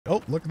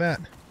Oh, look at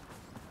that.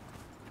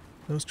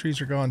 Those trees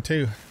are gone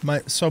too.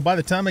 So by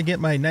the time I get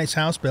my nice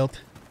house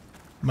built,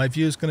 my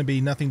view is going to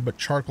be nothing but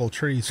charcoal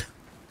trees.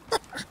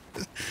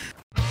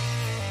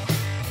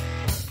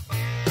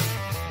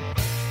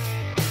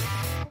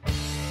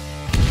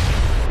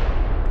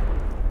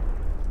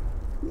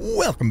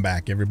 Welcome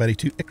back, everybody,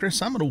 to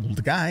Icarus. I'm an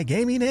old guy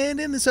gaming,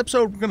 and in this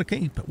episode, we're going to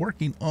keep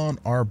working on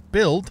our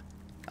build.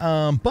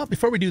 But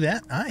before we do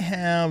that, I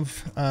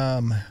have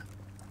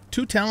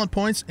 2 talent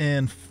points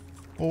and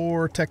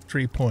 4 tech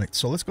tree points.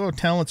 So let's go with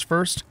talents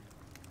first.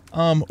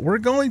 I'm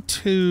going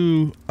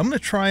to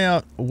try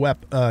out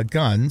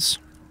guns.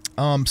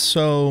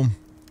 25%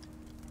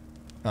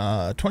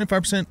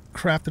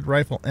 crafted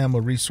rifle ammo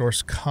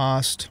resource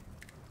cost,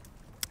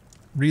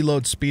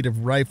 reload speed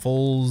of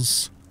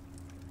rifles,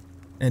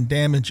 and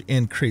damage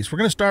increase. We're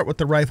going to start with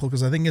the rifle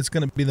because I think it's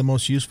going to be the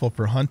most useful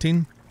for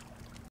hunting.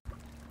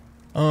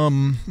 I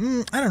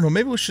don't know.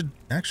 Maybe we should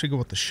actually go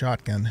with the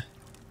shotgun.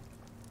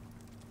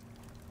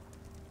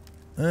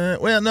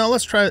 Well, no,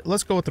 let's go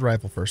with the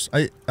rifle first.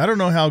 I don't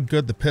know how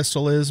good the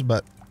pistol is,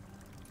 but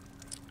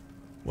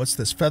what's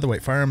this?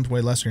 Featherweight. Firearms weigh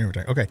less than your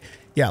attack. Okay.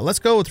 Yeah, let's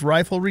go with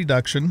rifle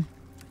reduction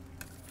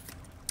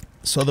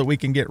so that we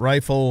can get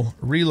rifle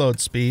reload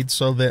speed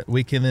so that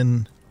we can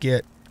then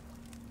get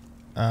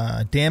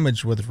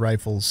damage with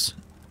rifles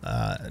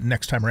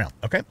next time around.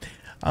 Okay.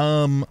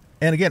 And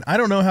again, I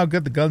don't know how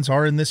good the guns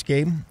are in this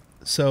game.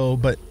 So,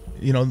 but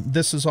you know,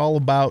 this is all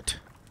about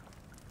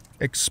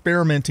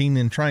experimenting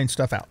and trying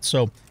stuff out.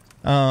 So,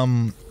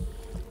 we're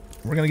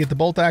going to get the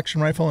bolt action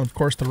rifle and of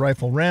course the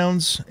rifle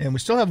rounds, and we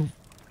still have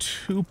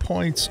 2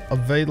 points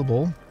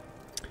available.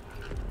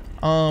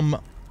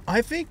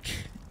 I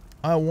think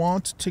I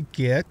want to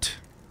get,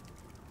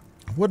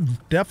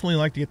 would definitely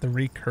like to get the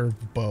recurve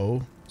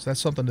bow. So that's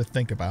something to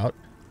think about.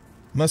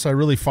 Unless I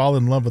really fall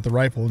in love with the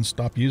rifle and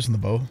stop using the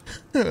bow.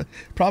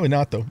 Probably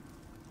not, though.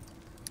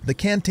 The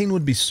canteen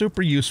would be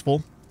super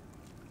useful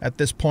at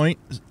this point,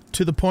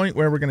 to the point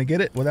where we're going to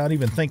get it without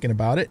even thinking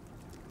about it.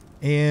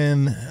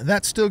 And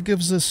that still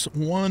gives us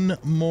 1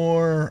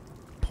 more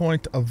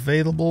point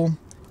available.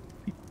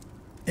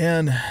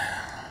 And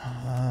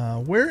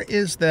where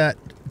is that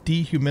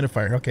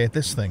dehumidifier? Okay,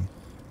 this thing.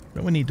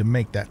 What do we need to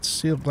make that?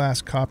 Sealed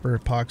glass, copper,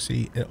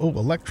 epoxy. Oh,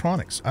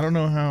 electronics. I don't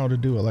know how to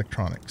do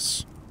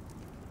electronics.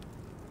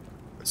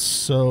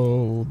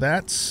 So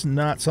that's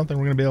not something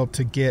we're going to be able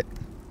to get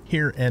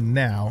here and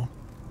now,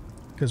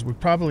 because we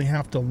probably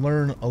have to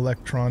learn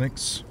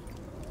electronics.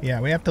 Yeah,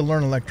 we have to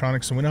learn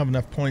electronics, and we don't have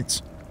enough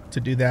points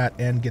to do that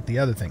and get the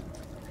other thing.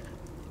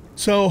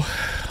 So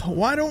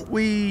why don't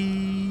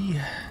we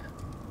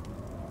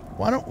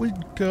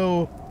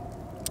go...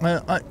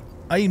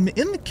 I'm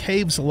in the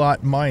caves a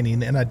lot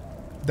mining, and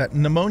that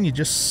pneumonia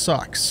just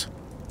sucks.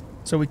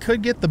 So we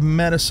could get the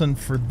medicine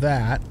for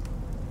that.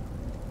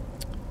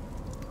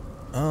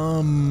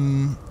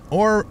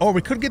 Or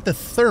we could get the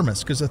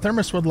thermos, because the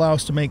thermos would allow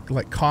us to make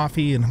like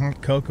coffee and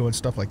hot cocoa and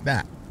stuff like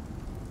that.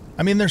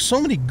 I mean, there's so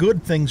many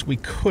good things we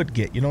could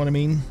get, you know what I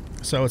mean?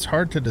 So it's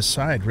hard to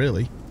decide,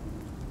 really.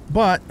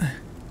 But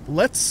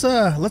let's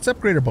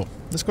upgrade our bow.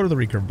 Let's go to the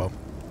recurve bow.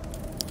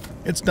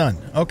 It's done.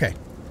 Okay.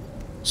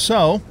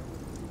 So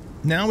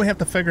now we have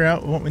to figure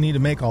out what we need to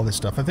make all this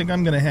stuff. I think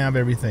I'm going to have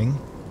everything.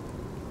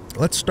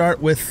 Let's start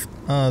with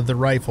the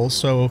rifle.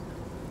 So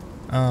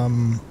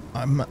I'm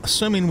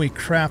assuming we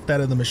craft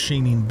out of the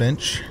machining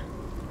bench.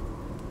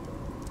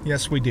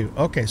 Yes, we do.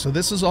 Okay, so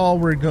this is all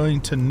we're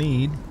going to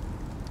need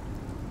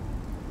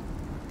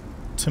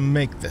to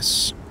make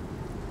this.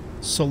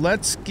 So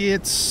let's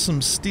get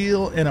some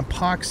steel and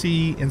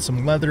epoxy and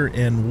some leather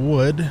and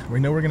wood. We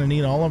know we're going to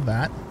need all of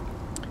that.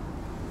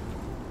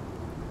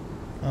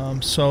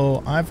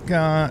 So I've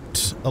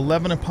got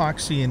 11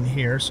 epoxy in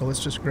here, so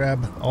let's just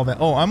grab all that.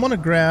 Oh, I'm going to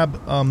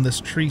grab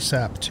this tree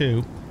sap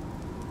too,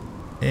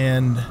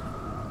 and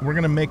we're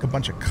going to make a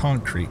bunch of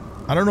concrete.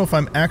 I don't know if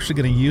I'm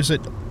actually going to use it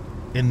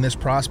in this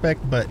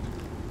prospect, but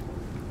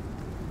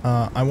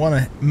I want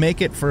to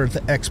make it for the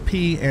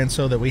XP and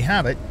so that we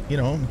have it, you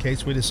know, in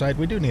case we decide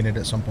we do need it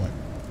at some point.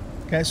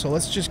 Okay, so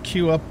let's just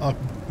queue up a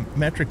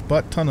metric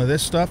butt ton of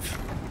this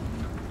stuff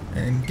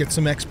and get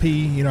some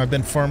XP. You know, I've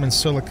been farming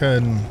silica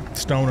and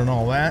stone and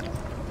all that.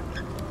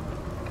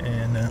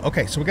 And,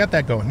 okay, so we got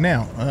that going.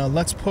 Now,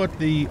 let's put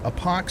the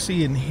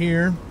epoxy in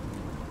here.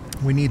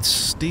 We need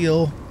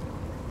steel,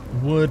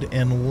 wood,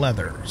 and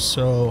leather.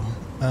 So,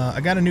 I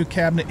got a new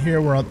cabinet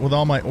here with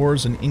all my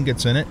ores and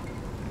ingots in it.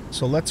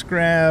 So let's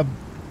grab,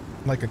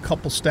 like, a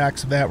couple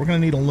stacks of that. We're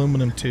going to need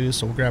aluminum, too,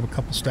 so we'll grab a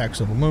couple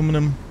stacks of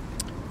aluminum.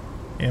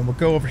 And we'll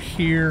go over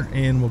here,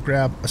 and we'll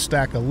grab a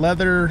stack of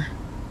leather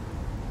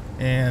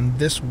and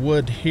this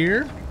wood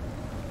here.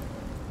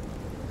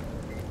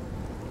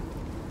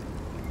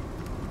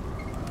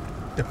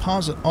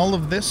 Deposit all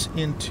of this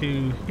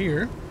into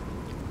here.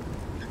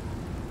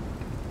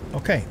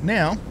 Okay,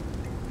 now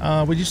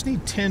we just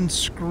need 10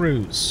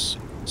 screws.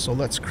 So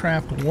let's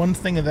craft 1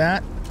 thing of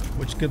that,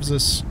 which gives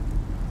us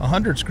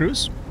 100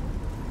 screws.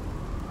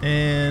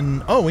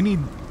 And oh, we need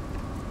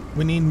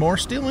more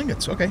steel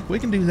ingots. Okay, we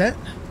can do that.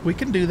 We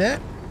can do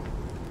that.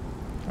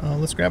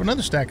 Let's grab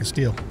another stack of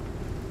steel.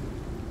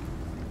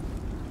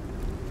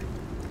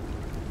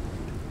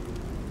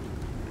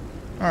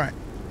 Alright,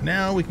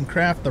 now we can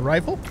craft the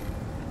rifle.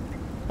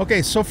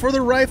 Okay, so for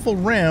the rifle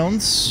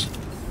rounds...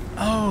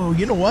 Oh,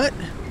 you know what?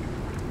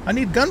 I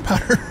need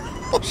gunpowder.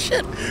 Oh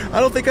shit, I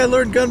don't think I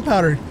learned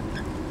gunpowder.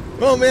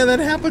 Oh man, that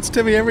happens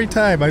to me every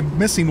time. I'm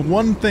missing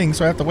one thing,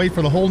 so I have to wait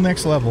for the whole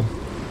next level.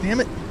 Damn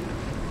it.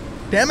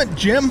 Damn it,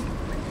 Jim.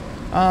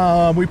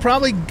 We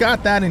probably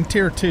got that in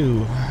tier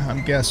 2,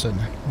 I'm guessing.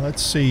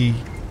 Let's see.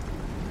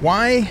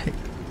 Why?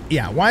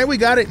 Yeah, why we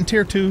got it in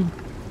tier 2,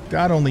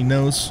 God only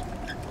knows.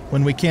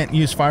 When we can't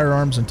use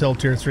firearms until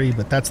tier 3,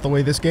 but that's the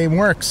way this game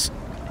works.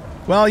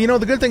 Well, you know,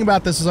 the good thing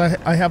about this is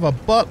I have a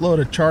buttload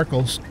of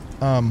charcoals,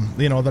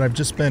 you know, that I've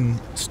just been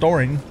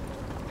storing.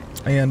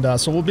 And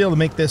so we'll be able to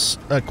make this,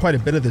 quite a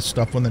bit of this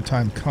stuff when the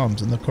time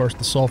comes. And of course,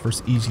 the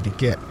sulfur's easy to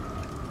get.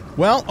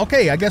 Well,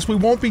 okay, I guess we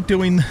won't be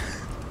doing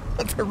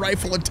the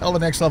rifle until the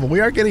next level.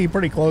 We are getting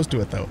pretty close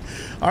to it, though.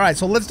 Alright,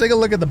 so let's take a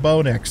look at the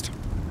bow next.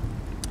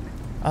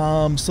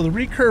 So the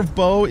recurve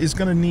bow is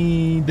going to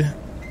need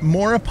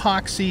more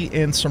epoxy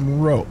and some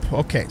rope.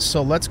 Okay,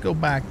 so let's go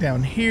back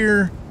down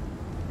here.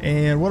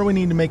 And what do we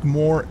need to make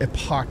more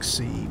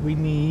epoxy? We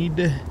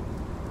need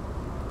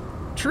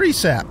tree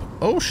sap.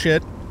 Oh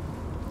shit.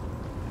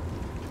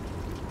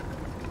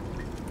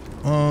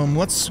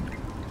 Let's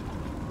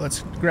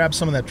grab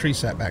some of that tree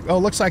sap back. Oh,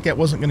 looks like it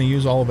wasn't going to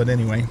use all of it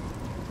anyway.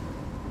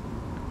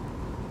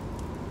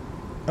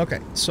 Okay,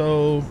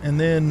 so and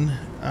then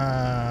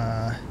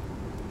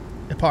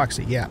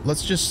epoxy. Yeah,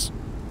 let's just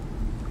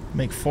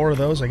make 4 of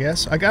those, I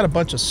guess. I got a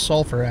bunch of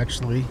sulfur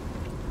actually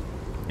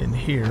in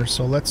here,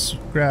 so let's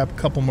grab a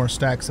couple more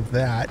stacks of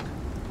that.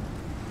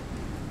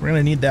 We're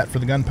gonna need that for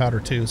the gunpowder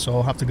too, so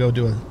I'll have to go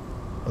do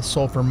a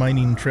sulfur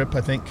mining trip,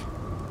 I think.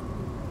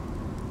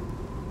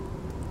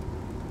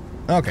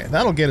 Okay,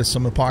 that'll get us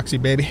some epoxy,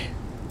 baby.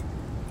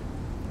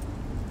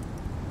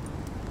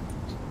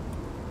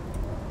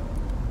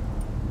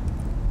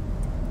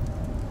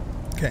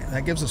 Okay,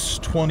 that gives us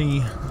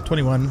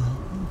 21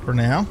 for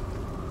now.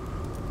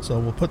 So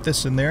we'll put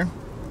this in there.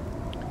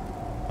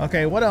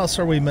 Okay, what else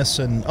are we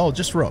missing? Oh,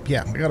 just rope.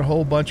 Yeah, we got a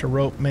whole bunch of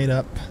rope made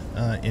up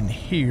in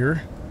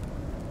here.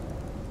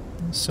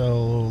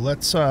 So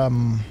let's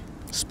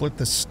split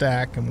this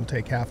stack and we'll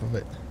take half of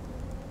it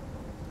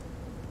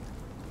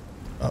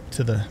up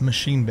to the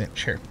machine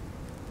bench here.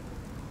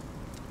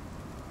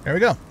 There we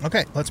go.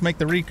 Okay, let's make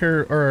the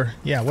recurve, or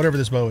yeah, whatever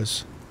this bow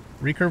is.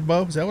 Recurve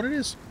bow? Is that what it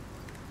is?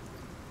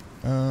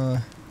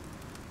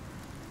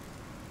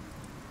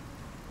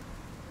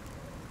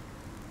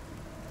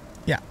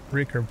 Yeah,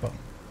 recurve bow.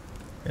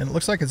 And it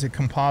looks like it's a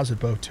composite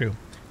bow too.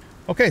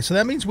 Okay, so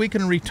that means we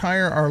can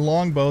retire our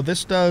longbow.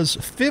 This does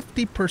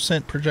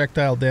 50%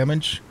 projectile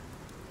damage.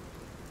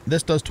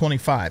 This does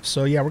 25.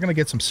 So yeah, we're going to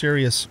get some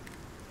serious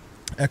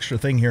extra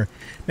thing here.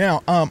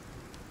 Now,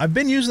 I've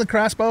been using the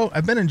crossbow.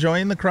 I've been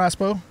enjoying the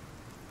crossbow.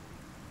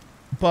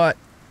 But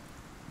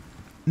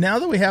now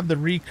that we have the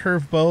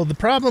recurve bow, the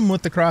problem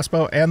with the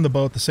crossbow and the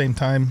bow at the same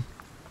time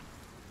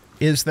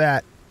is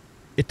that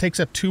it takes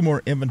up 2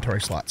 more inventory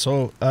slots.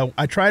 So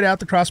I tried out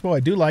the crossbow. I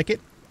do like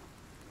it.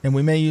 And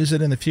we may use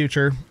it in the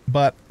future.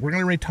 But we're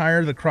going to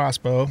retire the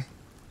crossbow.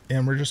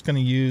 And we're just going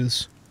to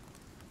use...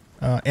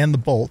 and the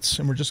bolts.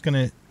 And we're just going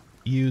to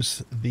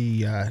use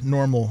the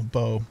normal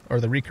bow, or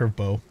the recurve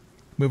bow,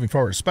 moving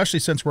forward. Especially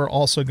since we're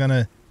also going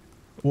to...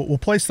 We'll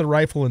place the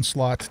rifle in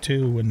slot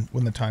too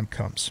when the time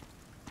comes.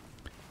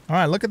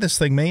 Alright, look at this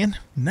thing, man.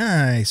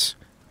 Nice.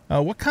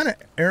 What kind of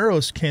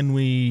arrows can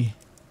we...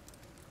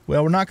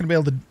 Well, we're not going to be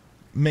able to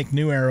make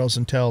new arrows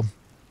until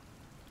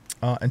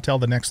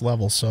the next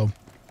level, so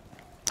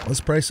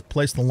let's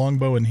place the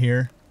longbow in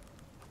here.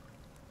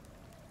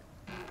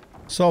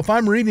 So if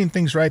I'm reading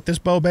things right, this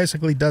bow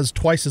basically does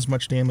twice as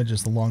much damage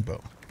as the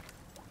longbow.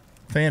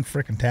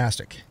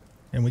 Fan-frickin-tastic.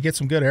 And we get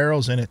some good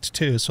arrows in it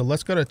too, so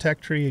let's go to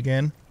tech tree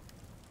again.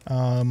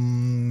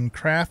 Crafting...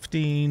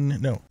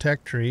 No,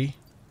 tech tree.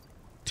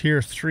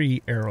 Tier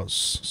 3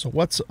 arrows. So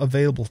what's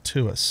available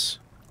to us?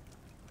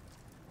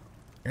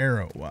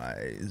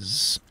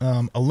 Arrow-wise.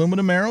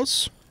 Aluminum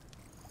arrows?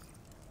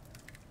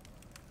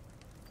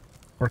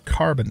 Or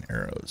carbon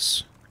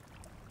arrows?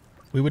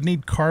 We would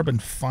need carbon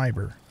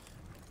fiber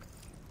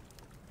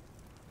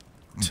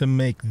to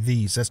make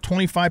these. That's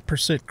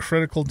 25%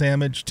 critical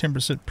damage,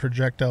 10%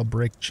 projectile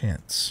break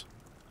chance.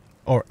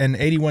 Or and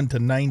 81 to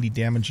 90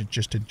 damage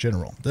just in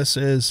general. This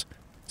is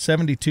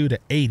 72 to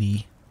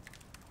 80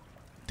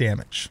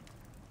 damage.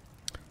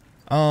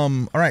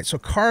 Alright, so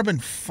carbon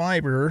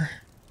fiber,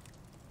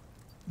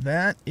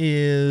 that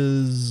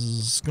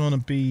is going to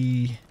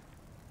be...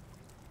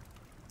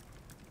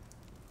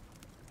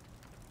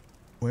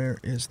 Where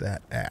is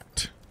that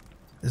at?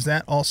 Is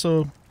that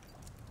also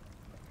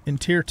in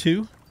tier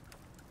 2?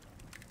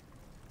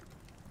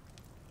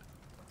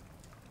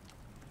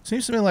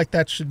 Seems to me like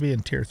that should be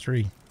in tier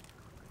 3.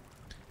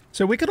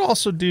 So we could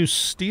also do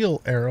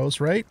steel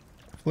arrows, right?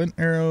 Flint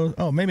arrows.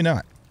 Oh, maybe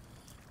not.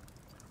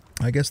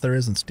 I guess there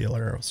isn't steel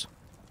arrows.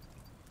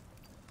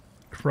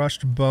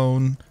 Crushed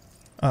bone.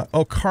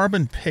 Oh,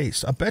 carbon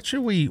paste. I bet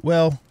you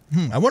well,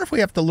 I wonder if we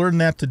have to learn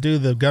that to do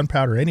the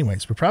gunpowder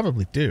anyways. We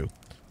probably do.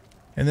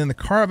 And then the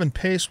carbon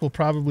paste will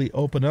probably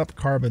open up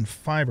carbon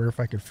fiber if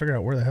I could figure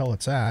out where the hell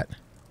it's at.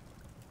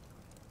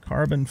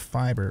 Carbon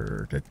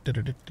fiber.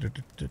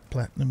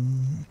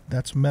 Platinum.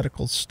 That's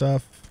medical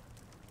stuff.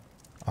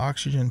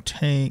 Oxygen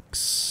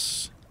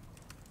tanks.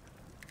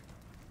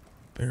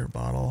 Beer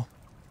bottle.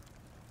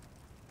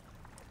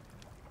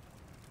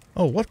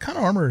 Oh, what kind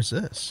of armor is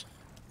this?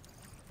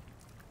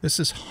 This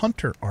is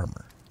hunter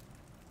armor.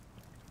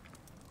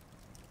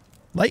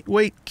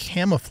 Lightweight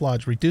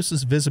camouflage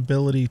reduces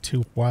visibility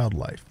to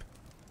wildlife.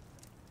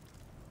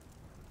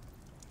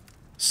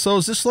 So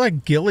is this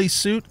like ghillie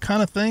suit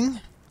kind of thing?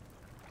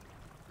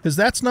 Because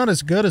that's not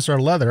as good as our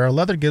leather. Our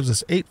leather gives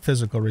us 8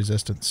 physical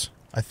resistance,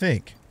 I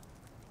think.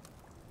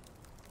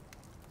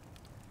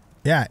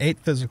 Yeah, 8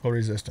 physical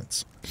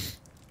resistance.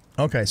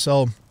 Okay,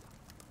 so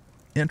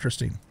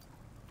interesting.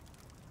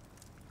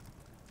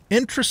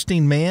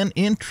 Interesting, man.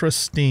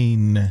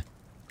 Interesting.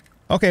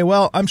 Okay,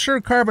 well, I'm sure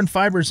carbon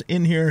fiber's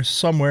in here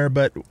somewhere,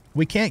 but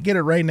we can't get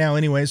it right now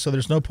anyway, so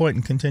there's no point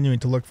in continuing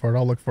to look for it.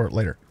 I'll look for it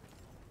later.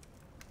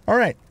 All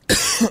right.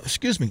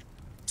 Excuse me.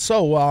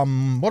 So,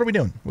 what are we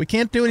doing? We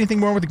can't do anything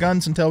more with the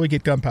guns until we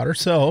get gunpowder,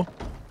 so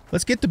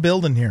let's get to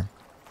building here.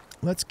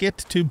 Let's get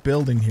to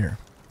building here.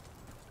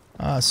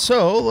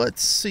 So,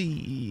 let's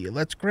see.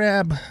 Let's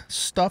grab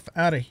stuff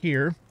out of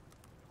here.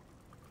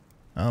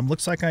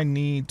 Looks like I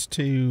need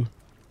to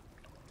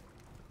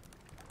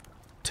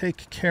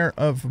take care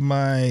of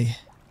my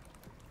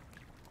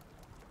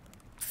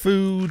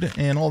food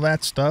and all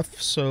that stuff.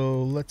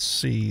 So, let's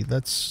see.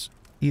 Let's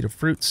eat a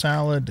fruit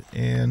salad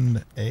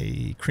and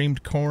a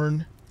creamed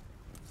corn.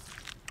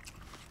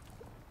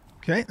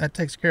 Okay, that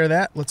takes care of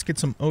that. Let's get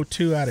some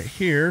O2 out of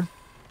here.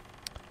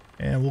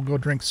 And we'll go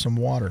drink some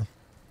water.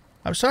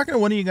 I was talking to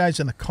one of you guys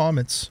in the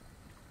comments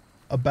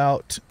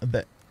about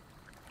the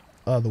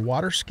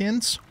water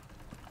skins.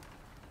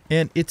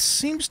 And it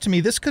seems to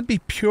me this could be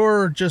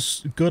pure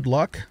just good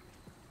luck.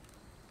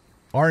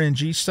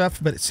 RNG stuff.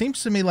 But it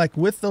seems to me like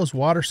with those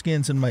water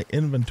skins in my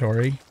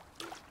inventory,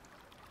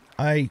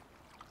 I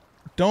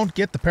don't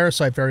get the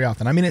parasite very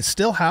often. I mean, it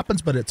still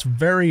happens, but it's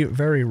very,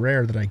 very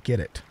rare that I get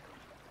it.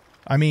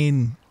 I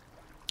mean,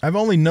 I've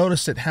only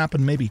noticed it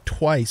happen maybe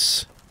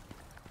twice.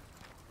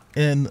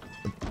 And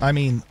I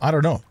mean, I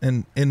don't know.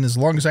 And as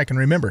long as I can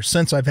remember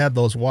since I've had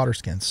those water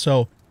skins.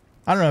 So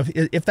I don't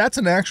know if that's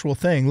an actual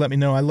thing. Let me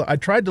know. I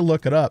tried to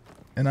look it up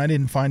and I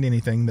didn't find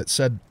anything that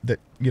said that,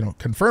 you know,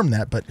 confirmed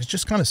that, but it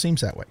just kind of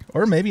seems that way.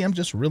 Or maybe I'm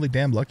just really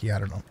damn lucky. I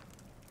don't know.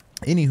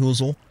 Any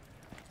hoozle.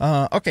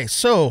 Okay,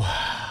 so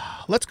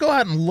let's go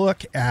out and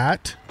look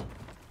at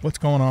what's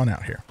going on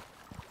out here.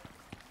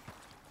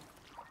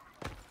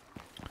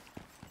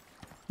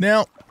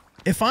 Now,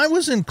 if I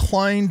was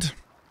inclined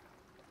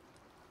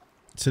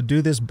to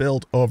do this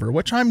build over,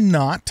 which I'm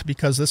not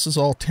because this is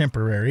all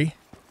temporary,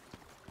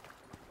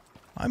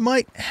 I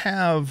might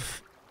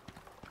have,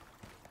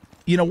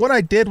 you know, what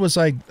I did was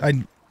I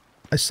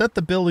set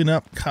the building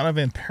up kind of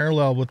in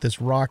parallel with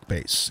this rock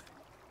base.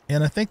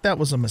 And I think that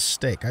was a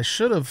mistake. I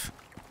should have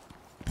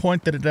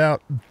pointed it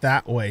out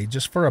that way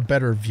just for a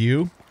better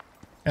view.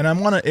 And I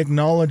want to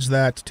acknowledge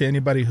that to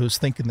anybody who's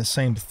thinking the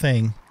same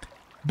thing.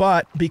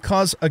 But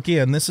because,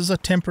 again, this is a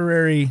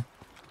temporary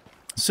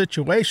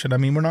situation. I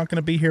mean, we're not going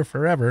to be here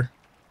forever.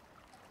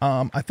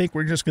 I think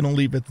we're just going to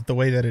leave it the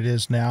way that it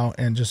is now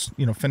and just,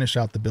 you know, finish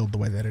out the build the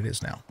way that it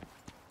is now.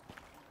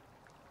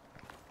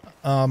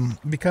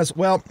 Because,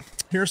 well,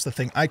 here's the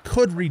thing. I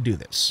could redo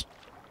this.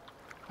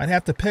 I'd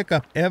have to pick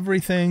up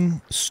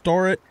everything,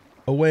 store it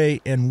away,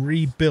 and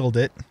rebuild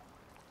it.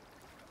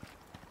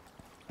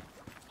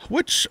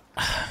 Which,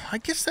 I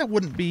guess that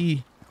wouldn't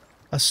be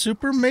a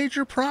super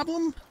major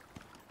problem.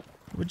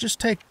 It would just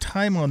take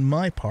time on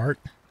my part.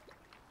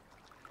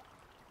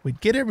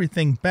 We'd get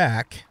everything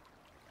back.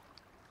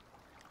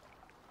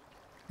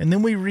 And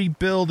then we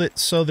rebuild it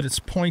so that it's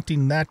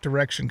pointing that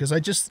direction. Because I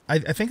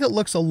think it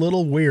looks a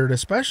little weird,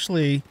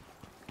 especially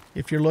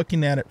if you're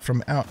looking at it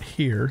from out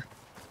here.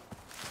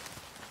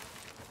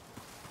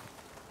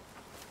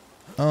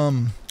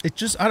 It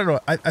just, I don't know.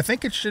 I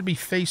think it should be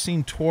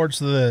facing towards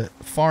the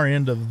far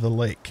end of the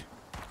lake.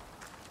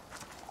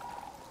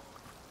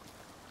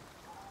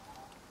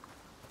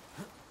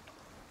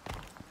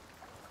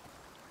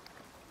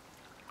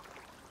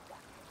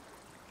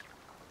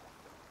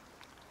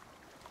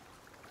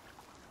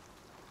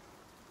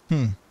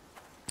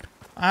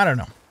 I don't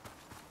know.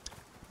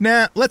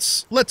 Nah,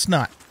 let's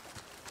not.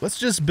 Let's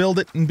just build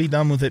it and be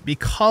done with it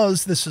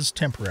because this is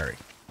temporary.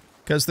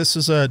 Because this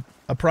is a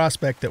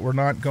prospect that we're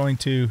not going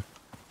to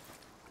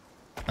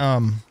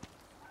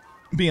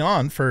be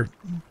on for,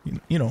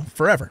 you know,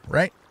 forever,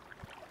 right?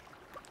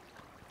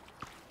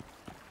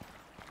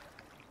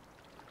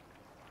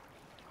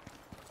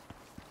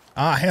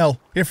 Ah, hell.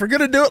 If we're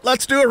going to do it,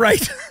 let's do it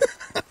right.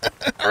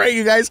 All right,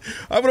 you guys.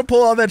 I'm going to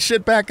pull all that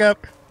shit back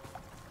up.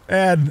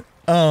 And,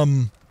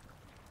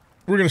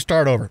 we're going to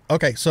start over.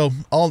 Okay, so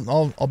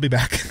I'll be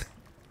back.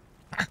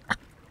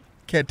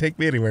 Can't take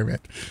me anywhere, man.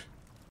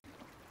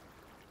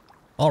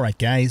 All right,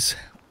 guys,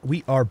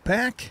 we are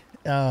back,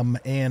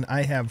 and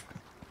I have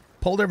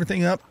pulled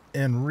everything up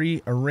and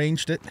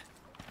rearranged it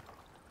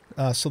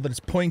so that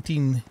it's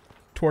pointing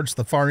towards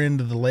the far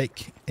end of the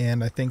lake,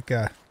 and I think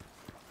I'm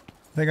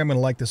going to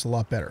like this a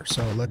lot better.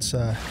 So let's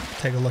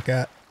take a look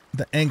at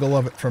the angle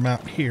of it from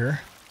out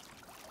here,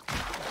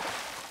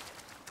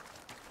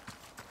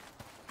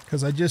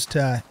 because I just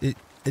it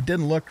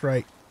didn't look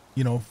right,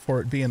 you know,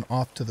 for it being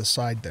off to the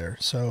side there.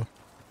 So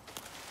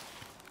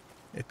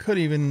it could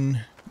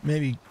even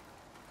maybe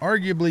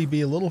arguably be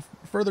a little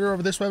further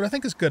over this way, but I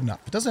think it's good enough.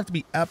 It doesn't have to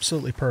be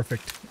absolutely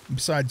perfect.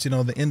 Besides, you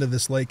know, the end of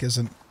this lake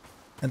isn't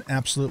an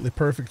absolutely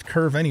perfect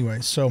curve anyway,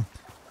 so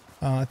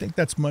I think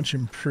that's much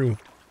improved.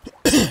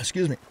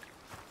 Excuse me.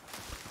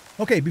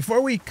 Okay,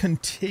 before we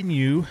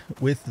continue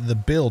with the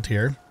build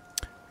here,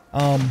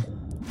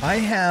 I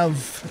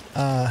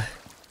have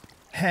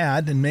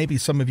had, and maybe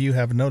some of you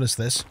have noticed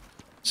this,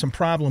 some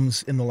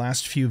problems in the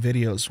last few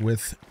videos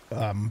with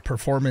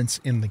performance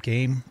in the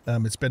game.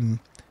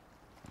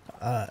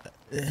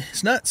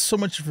 It's not so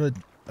much of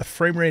a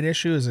frame rate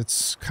issue as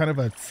it's kind of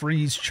a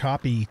freeze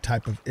choppy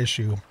type of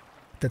issue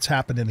that's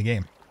happened in the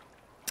game.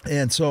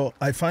 And so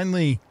I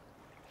finally,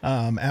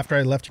 after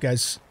I left you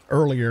guys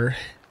earlier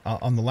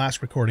on the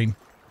last recording,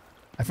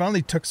 I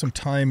finally took some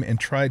time and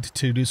tried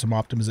to do some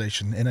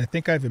optimization. And I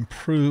think I've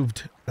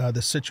improved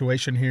the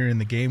situation here in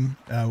the game,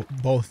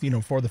 both, you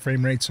know, for the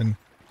frame rates and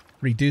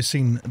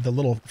reducing the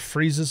little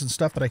freezes and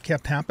stuff that I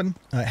kept having.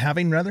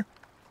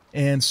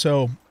 And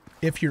so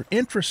if you're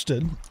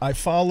interested, I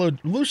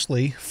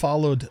loosely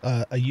followed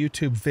a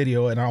YouTube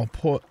video, and I'll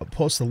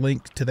post the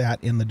link to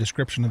that in the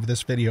description of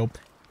this video.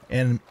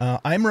 And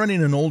I'm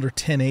running an older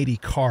 1080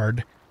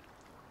 card,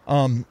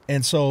 and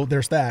so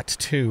there's that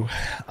too.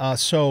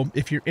 So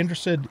if you're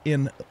interested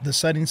in the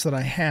settings that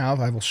I have,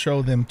 I will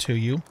show them to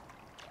you.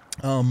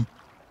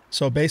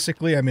 So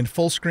basically, I'm in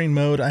full screen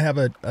mode. I have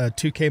a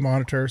 2K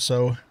monitor,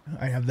 so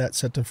I have that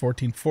set to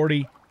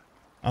 1440.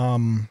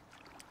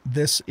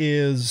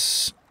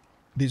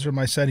 These are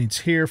my settings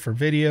here for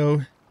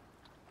video.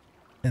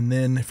 And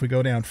then if we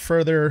go down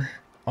further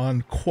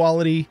on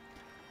quality,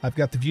 I've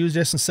got the view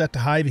distance set to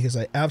high because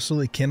I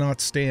absolutely cannot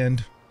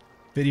stand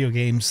video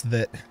games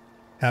that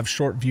have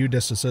short view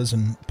distances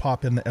and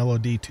pop in the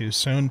LOD too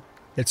soon.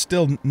 It's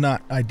still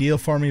not ideal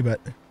for me, but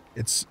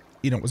it's,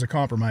 you know, it was a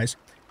compromise.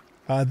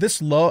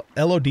 This low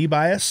LOD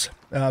bias,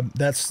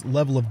 that's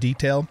level of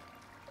detail,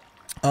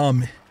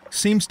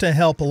 seems to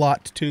help a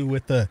lot too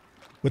with the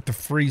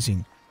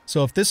freezing.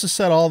 So if this is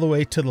set all the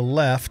way to the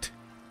left,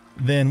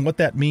 then what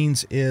that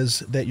means is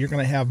that you're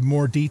going to have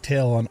more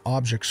detail on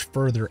objects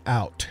further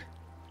out.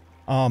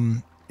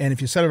 And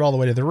if you set it all the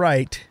way to the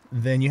right,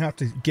 then you have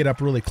to get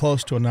up really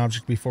close to an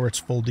object before its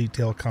full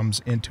detail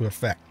comes into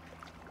effect.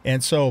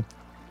 And so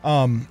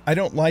I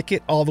don't like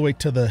it all the way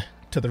to the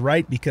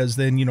right, because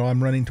then, you know,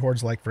 I'm running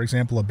towards, like, for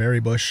example, a berry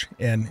bush,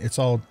 and it's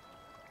all,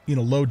 you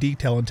know, low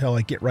detail until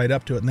I get right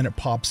up to it, and then it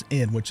pops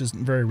in, which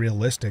isn't very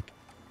realistic.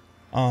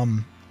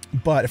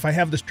 But if I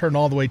have this turned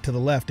all the way to the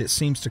left, it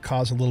seems to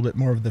cause a little bit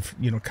more of the,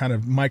 you know, kind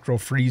of micro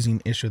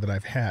freezing issue that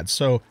I've had.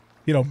 So,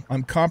 you know,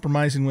 I'm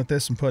compromising with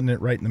this and putting it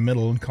right in the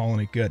middle and calling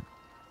it good.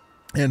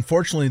 And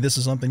fortunately, this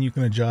is something you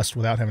can adjust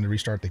without having to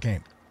restart the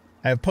game.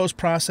 I have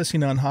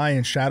post-processing on high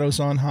and shadows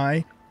on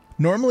high.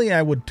 Normally,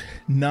 I would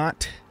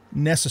not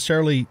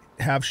necessarily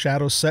have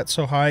shadows set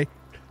so high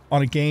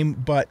on a game,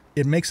 but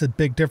it makes a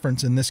big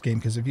difference in this game,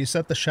 because if you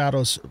set the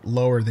shadows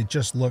lower, they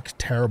just look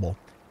terrible.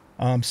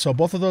 So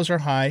both of those are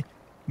high.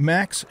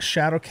 Max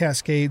shadow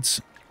cascades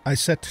I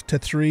set to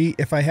 3.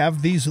 If I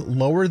have these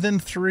lower than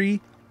 3,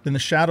 then the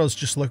shadows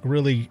just look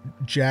really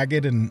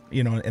jagged, and,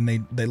 you know, and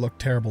they look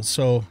terrible.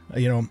 So,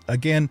 you know,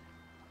 again,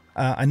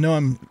 I know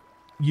I'm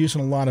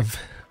using a lot of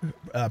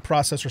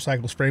processor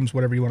cycles, frames,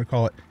 whatever you want to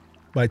call it,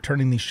 by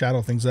turning these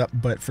shadow things up,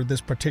 but for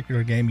this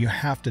particular game, you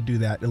have to do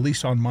that, at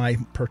least on my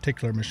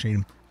particular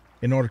machine,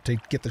 in order to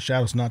get the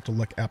shadows not to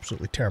look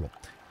absolutely terrible.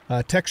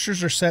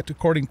 Textures are set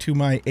according to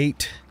my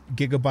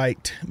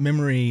 8GB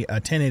memory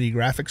 1080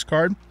 graphics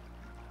card.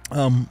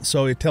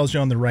 So it tells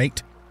you on the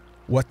right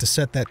what to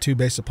set that to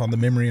based upon the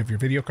memory of your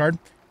video card.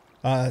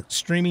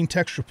 Streaming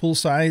texture pool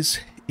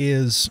size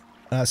is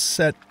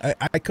set.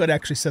 I could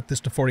actually set this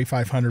to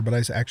 4500, but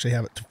I actually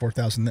have it to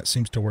 4000. That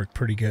seems to work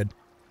pretty good.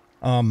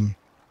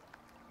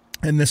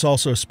 And this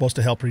also is supposed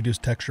to help reduce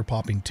texture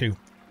popping too.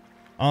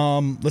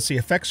 Let's see,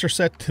 effects are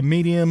set to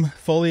medium.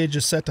 Foliage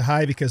is set to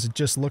high because it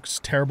just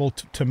looks terrible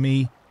to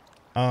me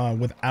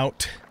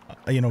without,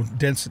 you know,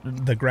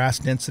 the grass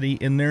density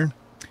in there.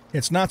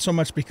 It's not so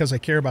much because I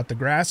care about the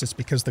grass, it's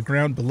because the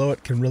ground below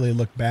it can really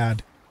look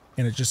bad,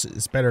 and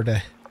it's better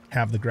to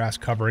have the grass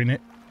covering it.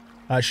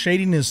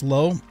 Shading is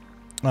low.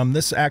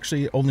 This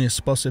actually only is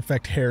supposed to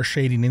affect hair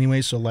shading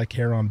anyway, so like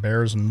hair on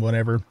bears and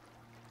whatever.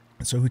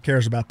 So who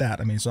cares about that?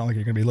 I mean, it's not like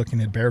you're going to be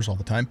looking at bears all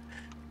the time.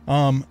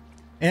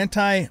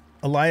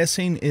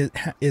 Anti-aliasing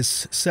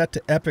is set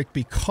to epic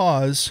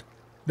because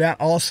that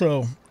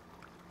also,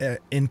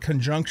 in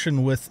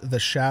conjunction with the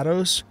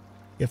shadows,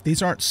 If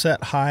these aren't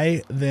set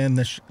high, then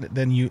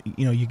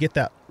you get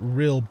that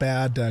real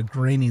bad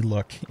grainy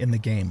look in the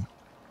game.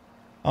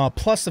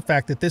 Plus the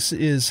fact that this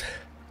is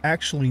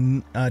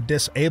actually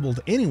disabled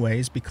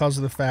anyways because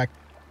of the fact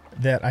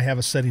that I have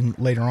a setting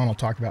later on I'll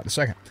talk about in a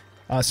second.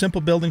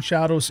 Simple building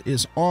shadows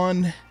is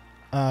on.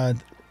 I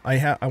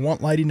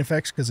want lighting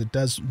effects because it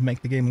does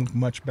make the game look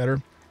much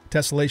better.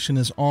 Tessellation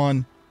is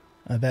on.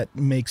 That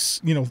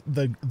makes,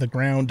 the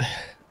ground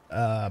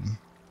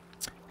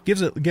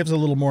gives a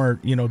little more,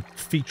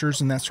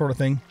 features and that sort of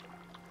thing.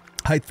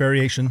 Height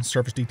variation,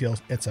 surface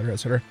details, etc.,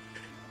 etc.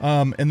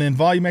 And then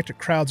volumetric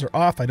crowds are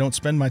off. I don't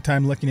spend my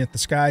time looking at the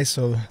sky,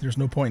 so there's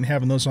no point in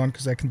having those on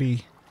because that can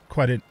be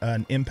quite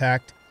an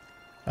impact.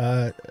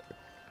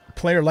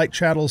 Player light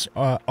shadows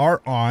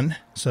are on,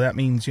 so that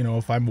means,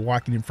 if I'm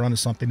walking in front of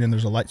something and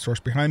there's a light source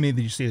behind me,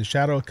 that you see a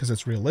shadow because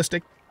it's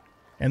realistic.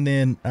 And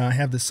then I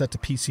have this set to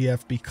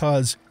PCF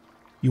because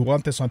you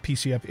want this on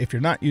PCF if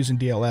you're not using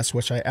DLS,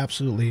 which I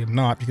absolutely am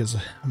not because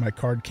my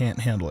card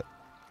can't handle it.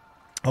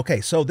 Okay,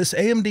 so this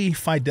AMD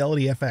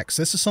Fidelity FX,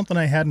 this is something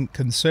I hadn't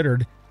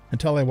considered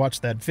until I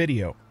watched that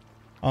video.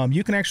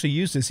 You can actually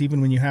use this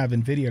even when you have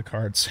NVIDIA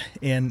cards,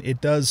 and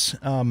it does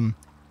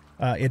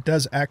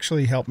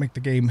actually help make the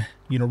game,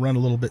 run a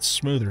little bit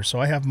smoother. So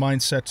I have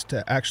mine set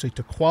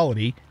to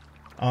quality,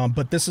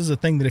 but this is a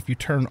thing that if you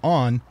turn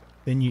on,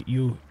 then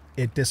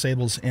it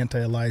disables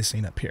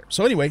anti-aliasing up here.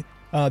 So anyway,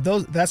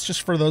 that's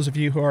just for those of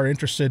you who are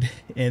interested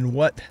in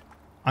what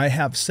I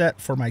have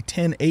set for my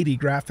 1080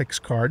 graphics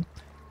card,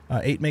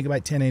 8 megabyte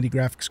 1080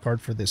 graphics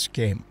card for this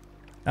game.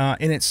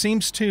 And it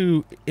seems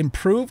to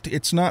improved.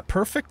 It's not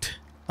perfect,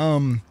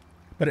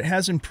 but it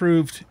has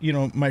improved,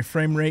 my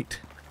frame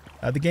rate.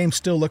 The game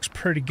still looks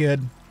pretty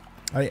good.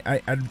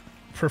 I'd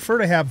prefer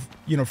to have,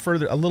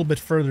 a little bit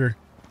further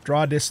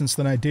draw distance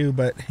than I do,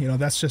 but,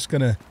 that's just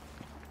going to,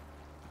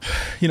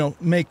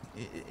 make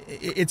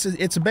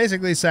it's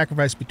basically a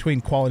sacrifice between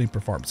quality and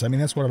performance. I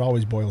mean, that's what it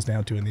always boils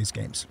down to in these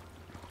games.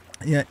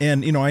 Yeah,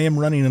 and I am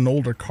running an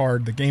older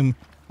card. The game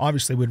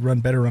obviously would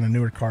run better on a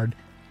newer card.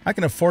 I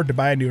can afford to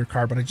buy a newer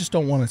card, but I just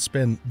don't want to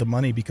spend the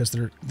money because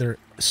they're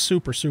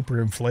super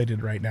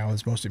inflated right now,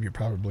 as most of you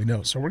probably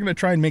know. So we're going to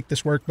try and make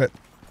this work, but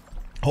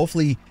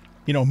hopefully,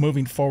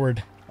 moving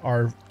forward,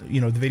 the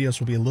videos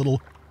will be a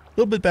little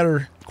bit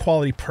better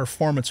quality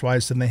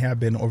performance-wise than they have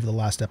been over the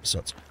last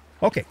episodes.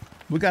 Okay,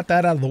 we got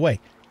that out of the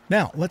way.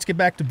 Now, let's get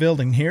back to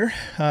building here.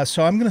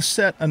 So I'm going to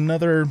set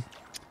another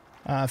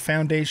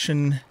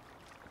foundation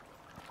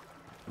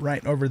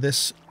right over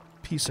this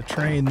piece of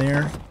terrain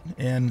there.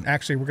 And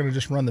actually, we're going to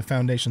just run the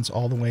foundations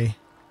all the way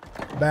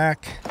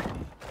back.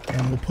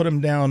 And we'll put them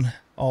down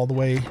all the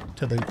way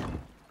to the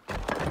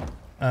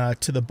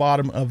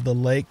bottom of the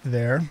lake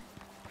there.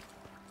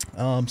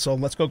 So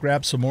let's go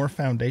grab some more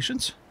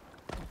foundations.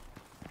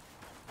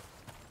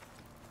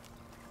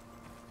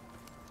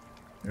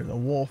 There's a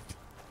wolf.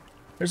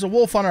 There's a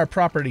wolf on our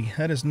property.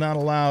 That is not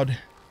allowed.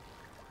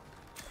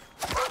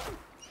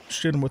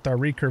 Shoot him with our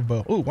recurve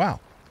bow. Oh,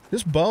 wow.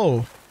 This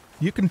bow,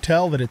 you can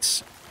tell that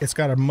it's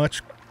got a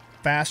much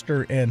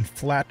faster and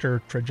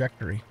flatter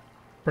trajectory.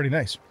 Pretty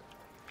nice.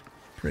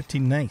 Pretty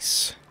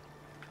nice.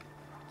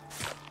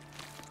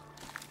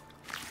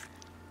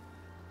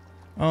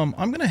 I'm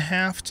going to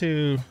have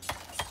to...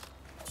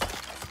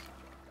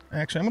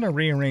 Actually, I'm going to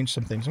rearrange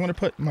some things. I'm going to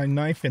put my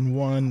knife in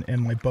 1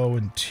 and my bow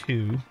in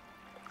 2.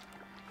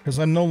 Because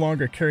I'm no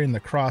longer carrying the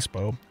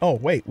crossbow. Oh,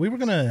 wait. We're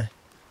gonna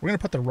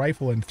put the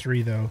rifle in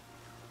 3, though.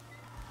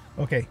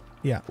 Okay.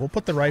 Yeah, we'll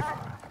put the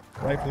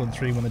rifle in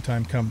 3 when the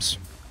time comes.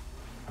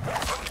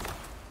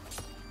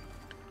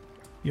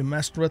 You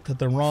messed with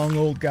the wrong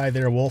old guy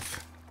there,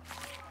 Wolf.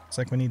 Looks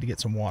like we need to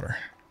get some water.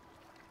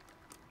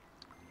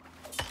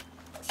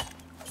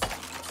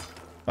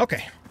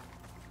 Okay.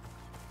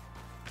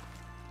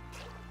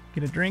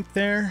 Get a drink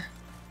there.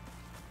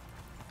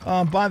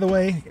 By the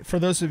way, for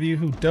those of you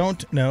who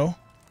don't know,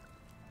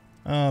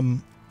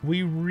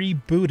 we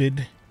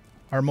rebooted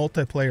our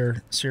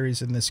multiplayer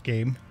series in this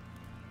game,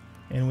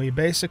 and we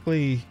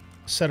basically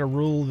set a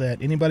rule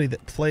that anybody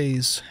that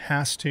plays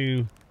has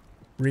to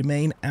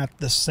remain at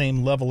the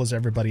same level as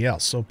everybody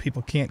else, so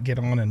people can't get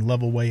on and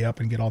level way up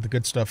and get all the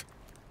good stuff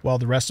while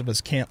the rest of us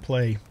can't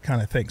play,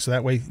 kind of thing. So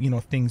that way,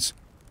 things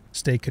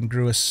stay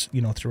congruous,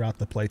 throughout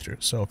the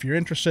playthrough. So if you're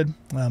interested,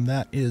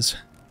 that is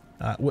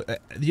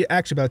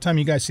actually, by the time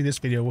you guys see this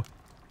video,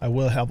 I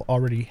will have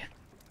already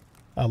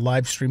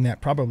live streamed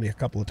that probably a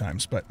couple of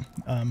times, but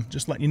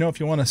just let you know if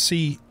you want to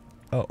see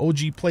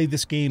OG play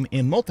this game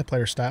in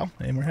multiplayer style,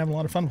 and we're having a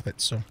lot of fun with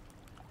it. So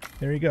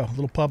there you go, a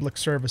little public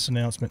service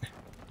announcement.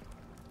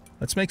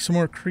 Let's make some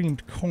more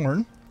creamed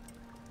corn.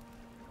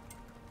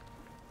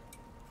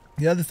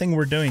 The other thing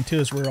we're doing too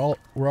is we're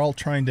all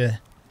trying to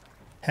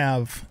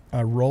have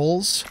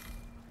roles.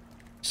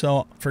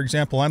 So, for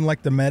example, I'm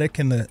like the medic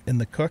and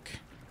the cook,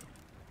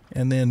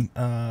 and then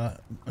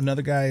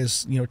another guy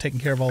is taking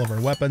care of all of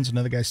our weapons.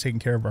 Another guy's taking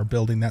care of our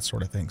building, that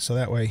sort of thing. So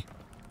that way,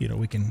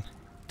 we can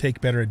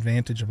take better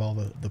advantage of all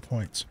the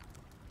points.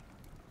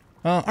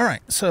 All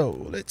right,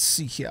 so let's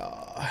see here.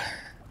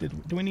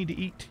 Do we need to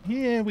eat?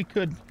 Yeah, we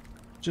could.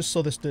 Just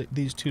so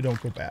these two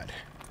don't go bad.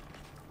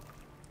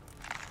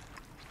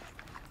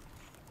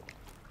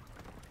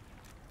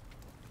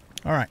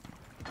 Alright.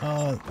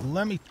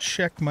 Let me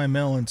check my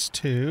melons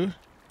too.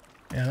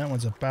 Yeah, that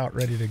one's about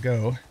ready to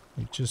go.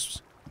 We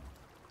just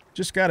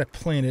got it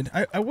planted.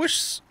 I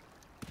wish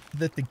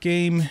that the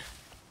game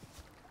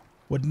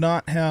would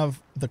not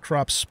have the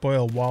crops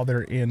spoil while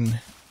they're in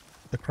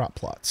the crop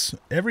plots.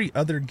 Every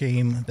other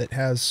game that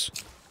has,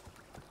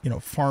 you know,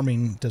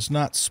 farming does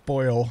not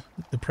spoil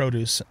the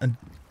produce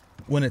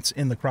when it's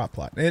in the crop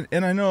plot.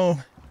 And I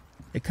know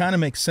it kind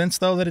of makes sense,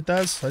 though, that it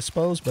does, I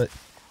suppose, but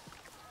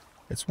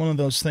it's one of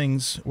those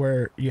things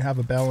where you have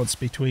a balance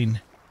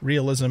between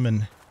realism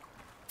and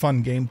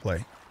fun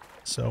gameplay.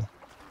 So,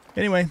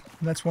 anyway,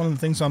 that's one of the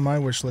things on my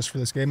wish list for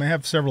this game. I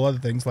have several other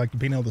things, like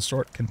being able to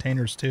sort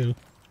containers, too.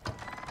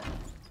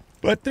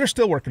 But they're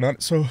still working on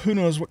it, so who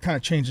knows what kind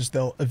of changes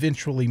they'll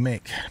eventually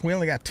make. We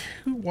only got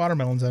 2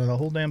 watermelons out of the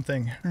whole damn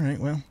thing. Alright,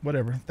 well,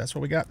 whatever. That's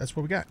what we got. That's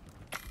what we got.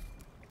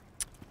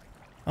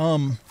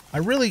 I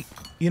really,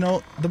 you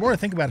know, the more I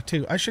think about it,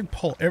 too, I should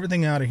pull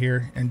everything out of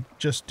here and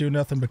just do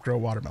nothing but grow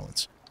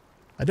watermelons.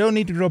 I don't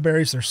need to grow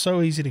berries. They're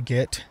so easy to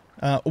get.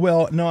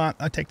 Well, no,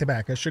 I take that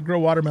back. I should grow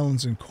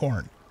watermelons and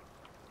corn.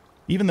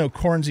 Even though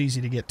corn's easy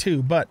to get,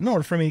 too. But in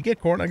order for me to get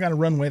corn, I got to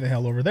run way the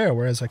hell over there,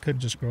 whereas I could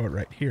just grow it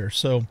right here.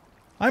 So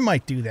I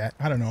might do that.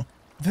 I don't know.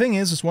 The thing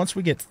is once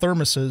we get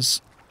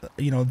thermoses,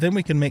 you know, then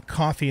we can make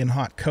coffee and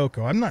hot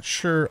cocoa. I'm not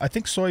sure. I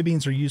think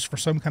soybeans are used for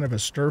some kind of a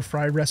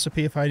stir-fry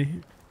recipe, if I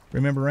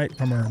remember right,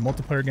 from our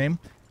multiplayer game.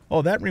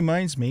 Oh, that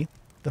reminds me.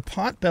 The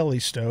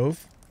potbelly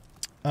stove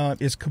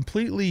is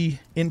completely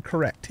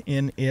incorrect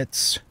in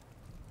its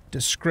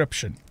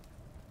description.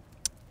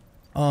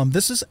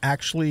 This is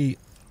actually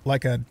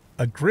like a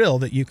grill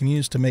that you can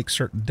use to make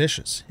certain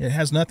dishes. It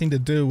has nothing to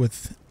do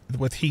with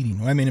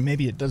heating. I mean,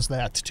 maybe it does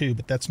that too,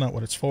 but that's not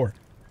what it's for.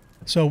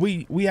 So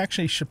we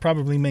actually should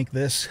probably make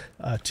this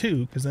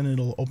too, because then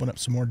it'll open up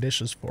some more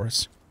dishes for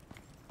us.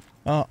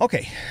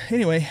 Okay,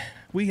 anyway,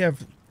 we got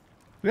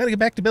to get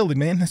back to building,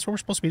 man. That's what we're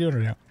supposed to be doing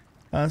right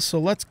now. So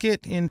let's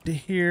get into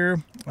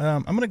here.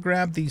 I'm going to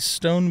grab these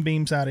stone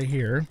beams out of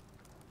here.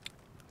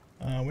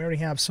 We already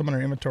have some in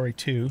our inventory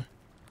too.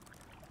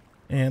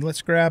 And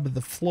let's grab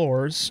the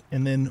floors,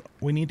 and then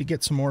we need to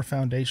get some more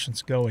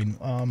foundations going.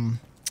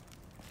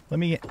 Let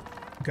me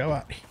go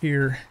out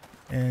here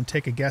and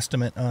take a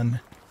guesstimate on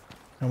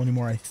how many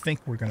more I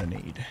think we're going to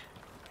need.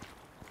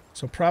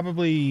 So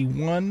probably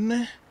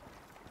 1,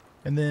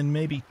 and then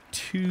maybe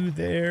 2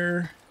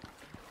 there,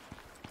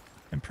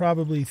 and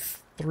probably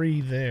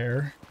 3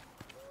 there.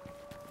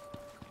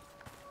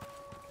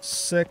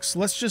 6.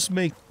 Let's just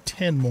make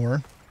 10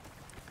 more,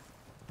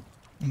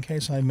 in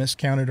case I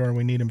miscounted or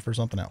we need them for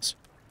something else.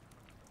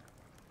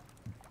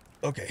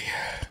 Okay.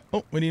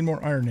 Oh, we need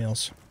more iron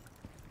nails.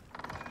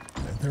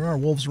 There are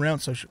wolves around,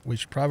 so we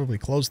should probably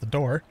close the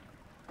door.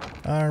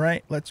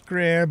 Alright, let's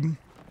grab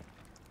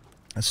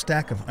a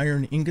stack of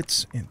iron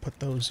ingots and put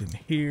those in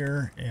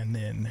here, and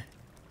then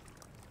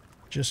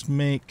just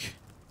make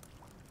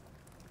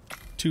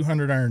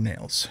 200 iron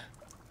nails.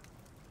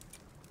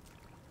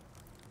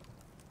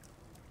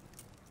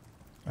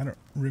 I don't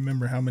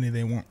remember how many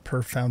they want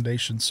per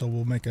foundation, so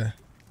we'll make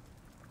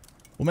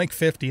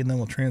 50, and then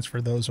we'll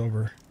transfer those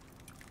over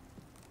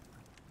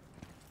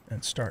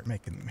and start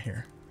making them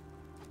here.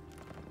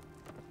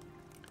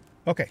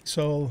 Okay,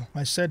 so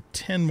I said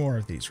 10 more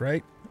of these,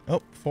 right?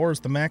 Oh, 4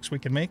 is the max we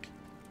can make.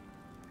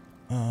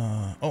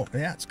 Oh,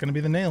 yeah, it's going to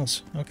be the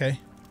nails. Okay.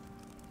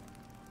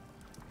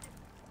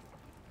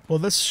 Well,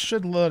 this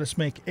should let us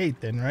make 8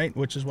 then, right?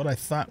 Which is what I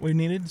thought we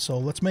needed. So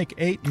let's make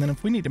 8, and then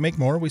if we need to make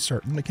more, we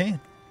certainly can.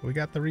 We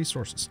got the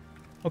resources.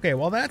 Okay,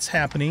 while that's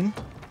happening,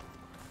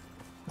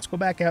 let's go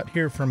back out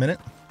here for a minute.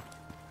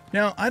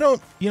 Now, I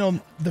don't, you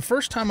know, the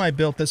first time I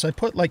built this, I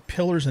put like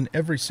pillars in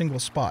every single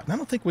spot. And I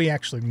don't think we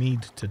actually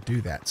need to do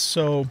that.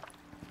 So,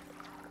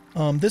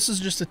 this is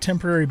just a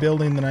temporary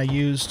building that I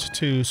used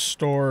to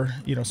store,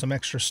 you know, some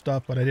extra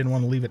stuff, but I didn't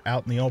want to leave it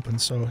out in the open,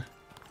 so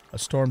a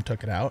storm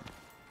took it out.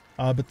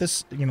 But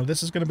this, you know,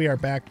 this is going to be our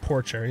back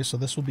porch area, so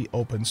this will be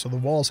open. So the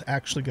wall's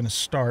actually going to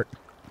start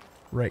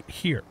right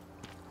here.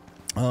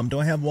 Do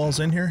I have walls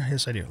in here?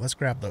 Yes, I do. Let's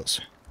grab those.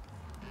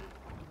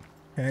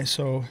 Okay,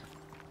 so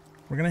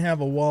we're going to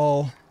have a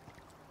wall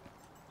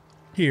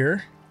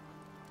here,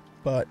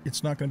 but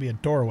it's not going to be a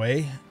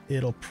doorway.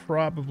 It'll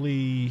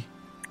probably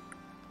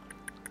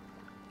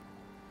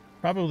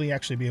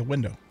actually be a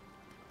window.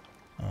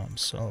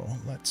 So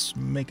let's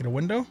make it a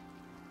window.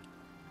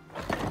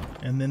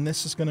 And then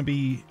this is going to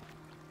be...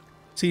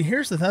 See,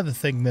 here's the other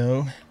thing,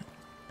 though.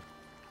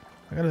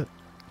 I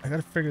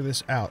gotta figure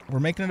this out. We're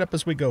making it up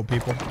as we go,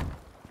 people.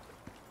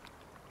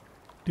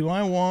 Do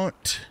I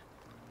want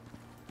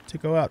to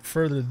go out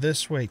further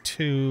this way,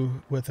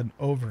 too, with an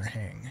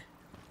overhang?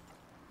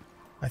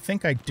 I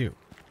think I do.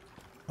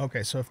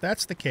 Okay, so if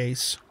that's the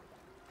case,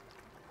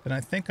 then I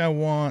think I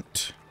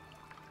want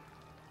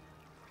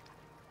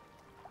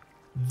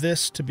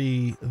this to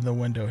be the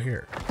window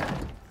here.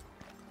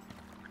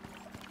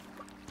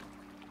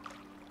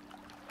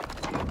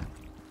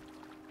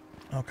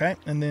 Okay,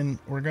 and then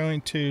we're going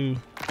to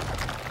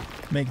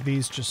make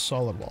these just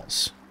solid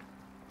walls.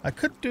 I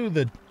could do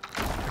the...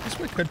 I guess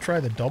we could try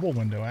the double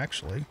window,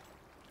 actually.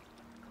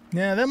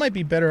 Yeah, that might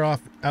be better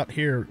off out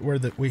here where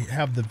we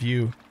have the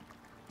view.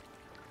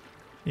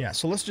 Yeah,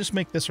 so let's just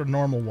make this a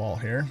normal wall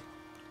here.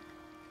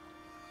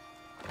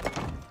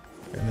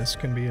 And this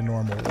can be a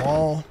normal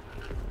wall.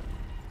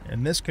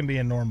 And this can be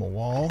a normal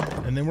wall.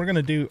 And then we're going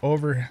to do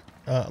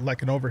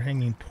like an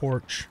overhanging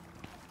porch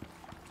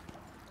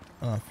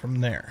from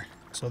there.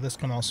 So this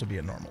can also be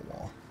a normal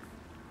wall.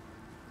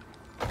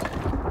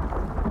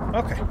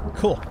 Okay,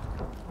 cool.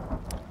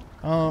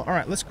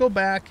 Alright, let's go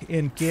back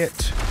and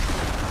get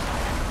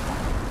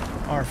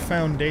our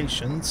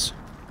foundations.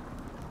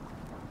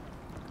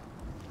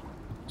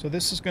 So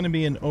this is going to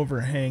be an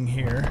overhang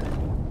here.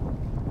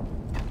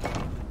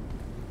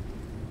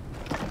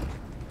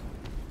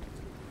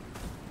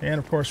 And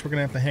of course, we're going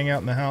to have to hang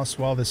out in the house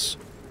while this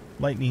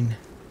thunder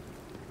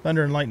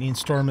and lightning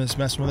storm is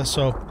messing with us.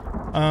 So,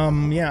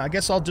 yeah, I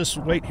guess I'll just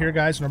wait here,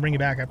 guys, and I'll bring you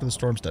back after the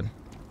storm's done.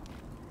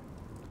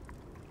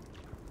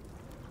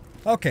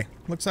 Okay,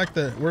 looks like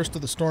the worst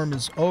of the storm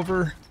is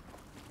over.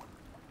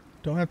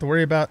 Don't have to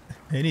worry about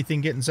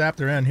anything getting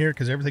zapped around here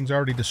because everything's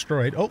already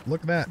destroyed. Oh,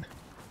 look at that.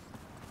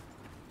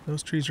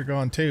 Those trees are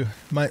gone too.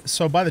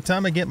 So by the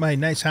time I get my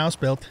nice house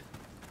built,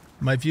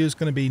 my view is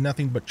going to be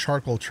nothing but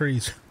charcoal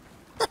trees.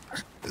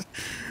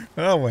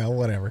 Oh well,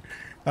 whatever.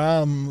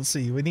 Let's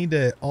see. We need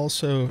to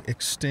also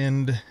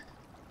extend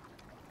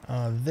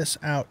this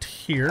out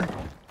here,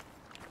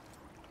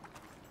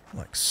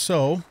 like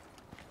so.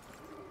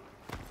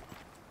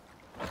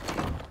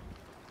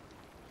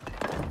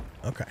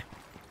 Okay.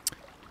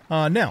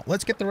 Now,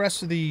 let's get the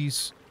rest of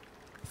these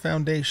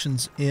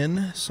foundations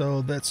in.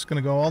 So that's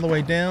going to go all the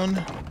way down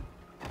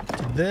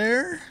to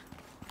there.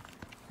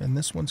 And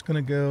this one's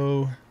going to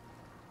go...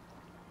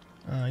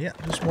 yeah,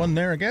 just one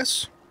there, I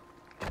guess.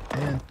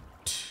 And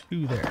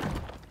two there.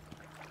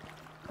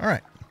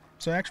 Alright.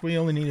 So actually we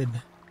only needed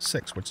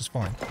 6, which is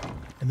fine.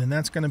 And then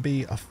that's going to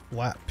be a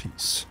flat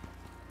piece.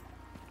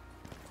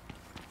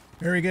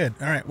 Very good.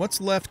 Alright,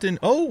 what's left in...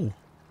 Oh!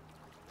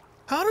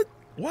 How did...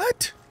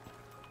 What?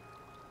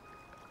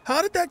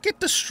 How did that get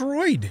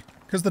destroyed?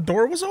 Because the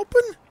door was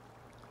open?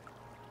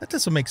 That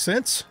doesn't make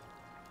sense.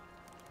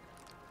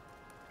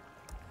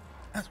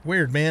 That's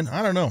weird, man.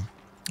 I don't know.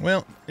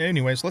 Well,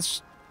 anyways,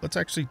 let's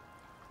actually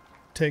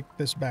take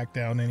this back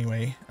down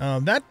anyway.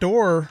 That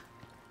door...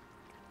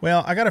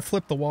 Well, I gotta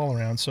flip the wall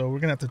around, so we're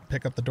gonna have to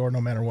pick up the door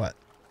no matter what.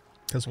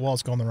 Because the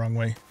wall's going the wrong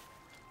way.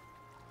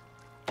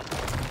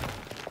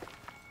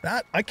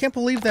 I can't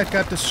believe that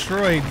got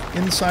destroyed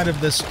inside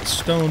of this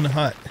stone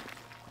hut.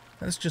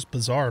 That's just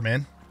bizarre,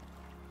 man.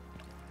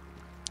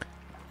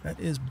 That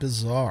is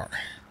bizarre.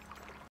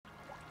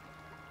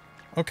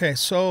 Okay,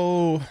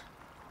 so...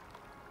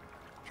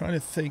 Trying to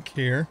think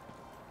here.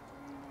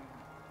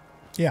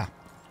 Yeah.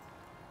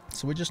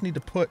 So we just need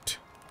to put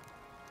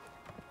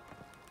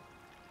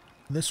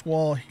this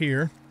wall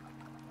here.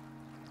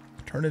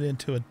 Turn it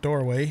into a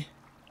doorway.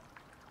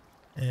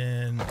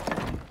 And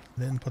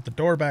then put the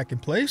door back in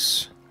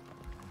place.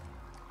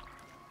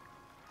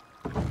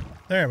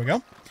 There we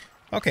go.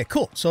 Okay,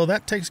 cool. So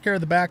that takes care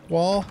of the back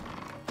wall.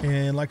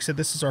 And like I said,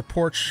 this is our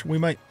porch. We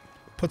might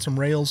put some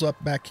rails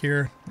up back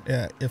here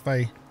if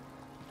I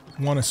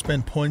want to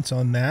spend points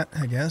on that,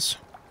 I guess.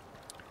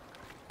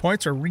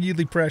 Points are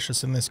really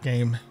precious in this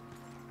game.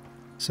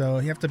 So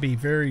you have to be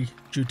very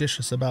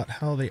judicious about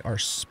how they are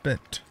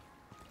spent.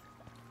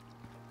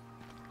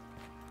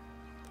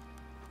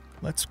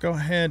 Let's go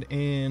ahead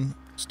and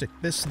stick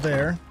this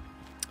there.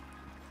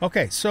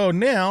 Okay, so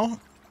now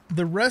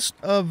the rest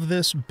of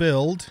this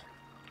build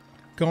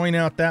going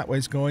out that way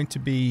is going to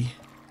be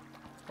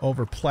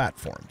over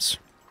platforms.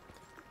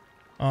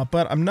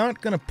 But I'm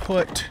not going to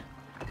put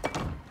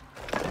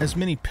as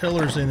many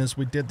pillars in as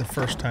we did the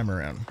first time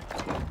around.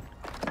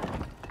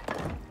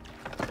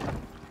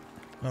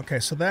 Okay,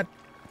 so that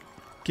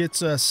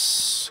gets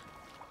us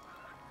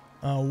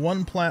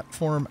one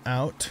platform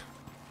out.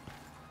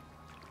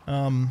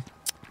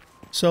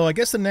 So I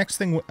guess the next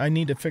thing I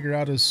need to figure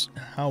out is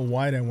how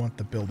wide I want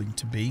the building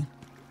to be.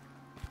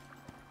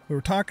 We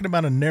were talking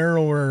about a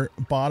narrower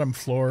bottom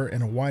floor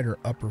and a wider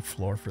upper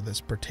floor for this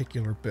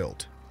particular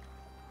build.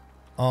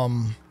 Let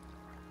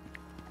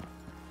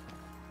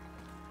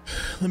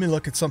me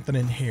look at something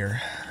in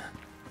here.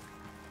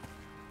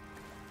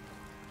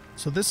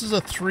 So this is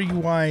a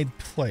 3-wide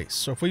place.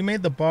 So if we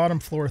made the bottom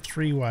floor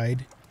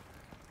 3-wide,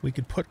 we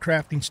could put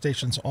crafting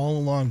stations all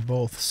along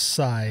both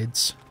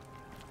sides.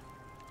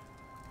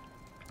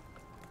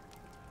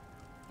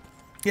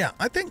 Yeah,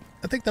 I think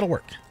that'll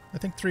work. I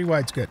think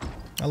 3-wide's good.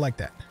 I like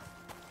that.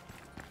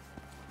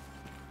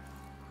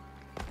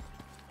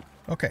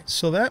 Okay,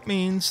 so that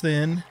means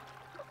then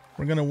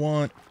we're going to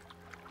want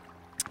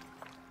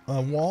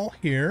a wall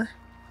here.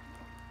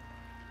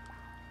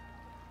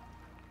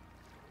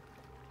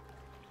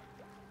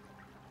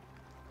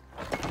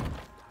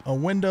 A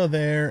window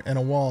there and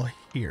a wall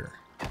here.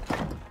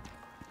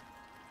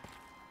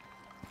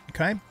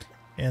 Okay,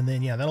 And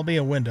then, yeah, that'll be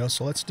a window.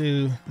 So let's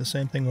do the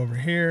same thing over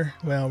here.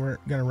 Well, we're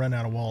going to run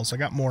out of walls. I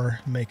got more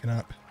making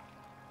up.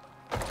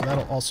 So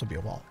that'll also be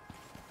a wall.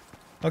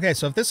 Okay,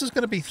 so if this is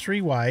going to be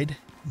 3 wide,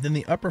 then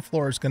the upper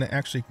floor is going to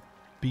actually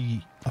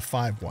be a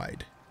 5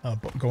 wide,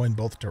 going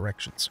both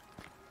directions.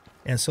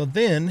 And so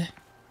then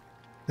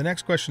the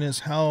next question is,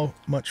 how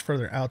much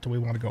further out do we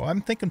want to go? I'm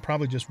thinking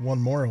probably just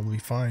one more will be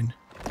fine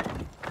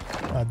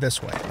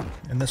this way.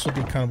 And this will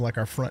be kind of like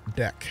our front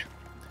deck.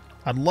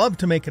 I'd love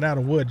to make it out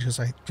of wood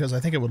because I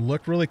think it would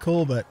look really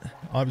cool, but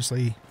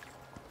obviously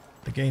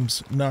the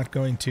game's not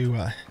going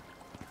to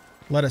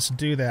let us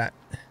do that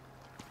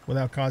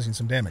without causing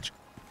some damage.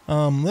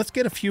 Let's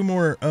get a few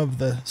more of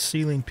the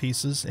ceiling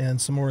pieces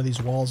and some more of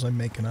these walls I'm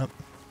making up.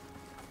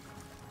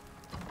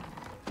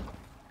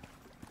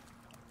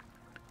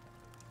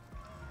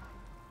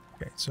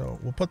 Okay, so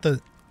we'll put the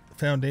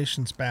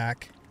foundations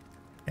back,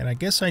 and I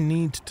guess I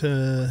need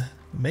to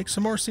make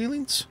some more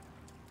ceilings?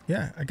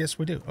 Yeah, I guess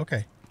we do.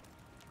 Okay.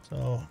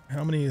 So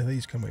how many of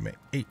these can we make?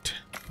 8.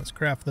 Let's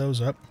craft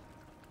those up.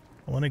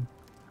 I want to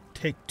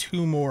take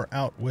 2 more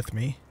out with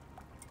me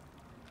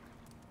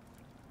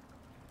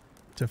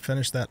to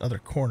finish that other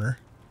corner.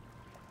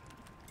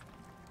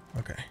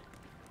 Okay.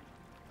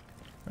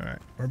 Alright,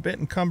 we're a bit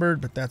encumbered,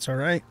 but that's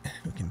alright.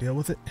 We can deal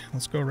with it.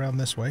 Let's go around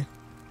this way.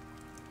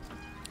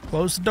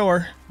 Close the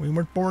door. We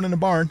weren't born in a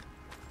barn.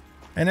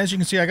 And as you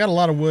can see, I got a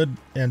lot of wood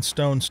and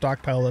stone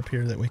stockpiled up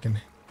here that we can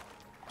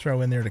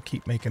throw in there to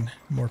keep making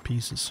more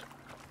pieces.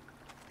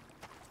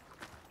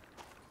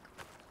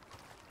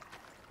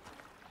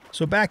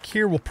 So back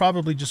here, we'll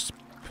probably just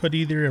put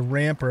either a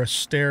ramp or a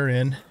stair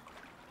in,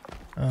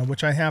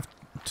 which I have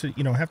to,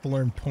 have to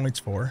learn points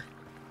for.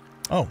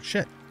 Oh,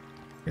 shit.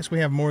 Guess we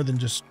have more than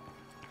just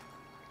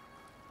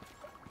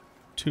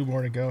 2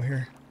 more to go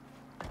here.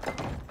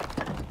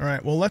 All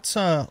right, well, let's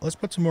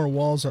put some more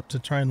walls up to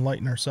try and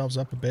lighten ourselves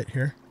up a bit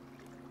here.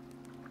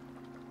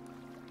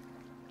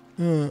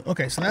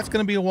 Okay, so that's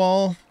going to be a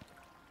wall.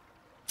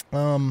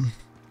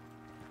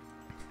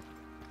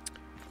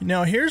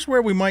 Now, here's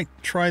where we might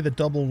try the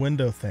double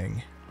window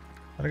thing.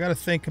 But I got to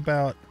think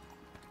about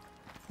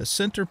the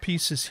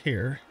centerpiece is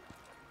here.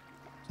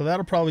 So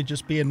that'll probably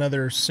just be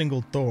another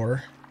single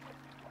door.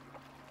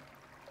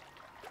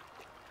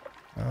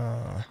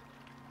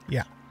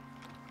 Yeah.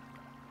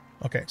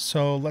 Okay,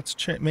 so let's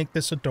make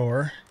this a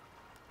door.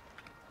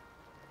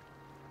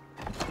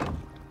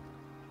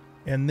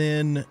 And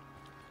then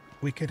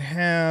we could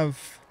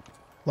have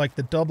like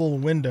the double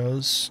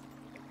windows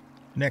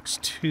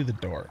next to the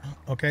door.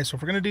 Okay, so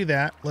if we're going to do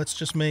that, let's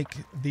just make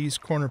these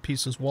corner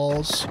pieces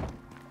walls.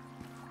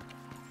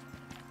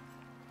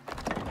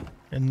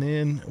 And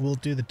then we'll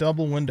do the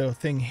double window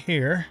thing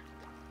here.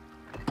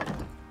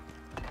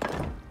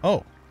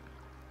 Oh.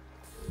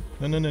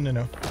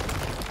 No.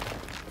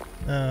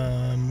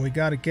 We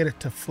got to get it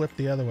to flip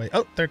the other way.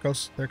 Oh, there it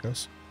goes. There it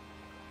goes.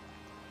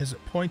 Is it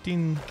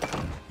pointing?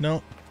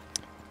 No.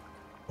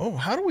 Oh,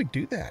 how do we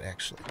do that,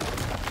 actually?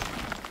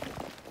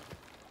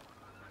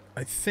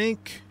 I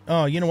think...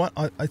 Oh, you know what?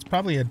 It's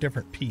probably a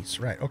different piece.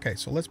 Right, okay.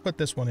 So let's put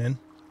this one in.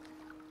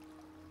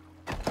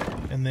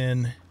 And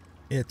then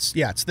it's...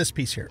 Yeah, it's this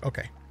piece here.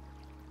 Okay.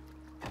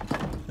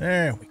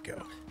 There we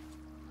go.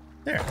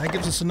 There, that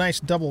gives us a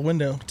nice double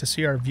window to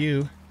see our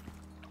view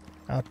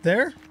out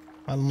there.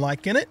 I'm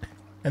liking it.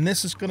 And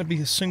this is going to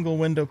be a single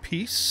window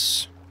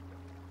piece.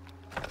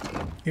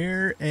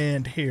 Here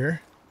and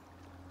here.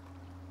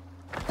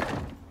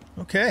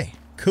 Okay,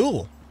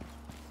 cool.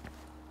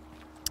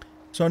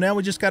 So now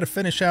we just got to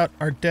finish out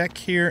our deck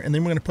here, and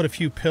then we're going to put a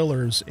few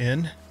pillars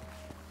in.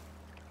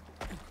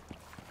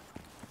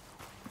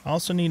 I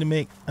also need to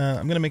make,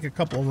 I'm going to make a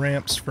couple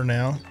ramps for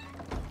now.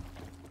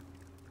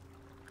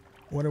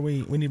 What are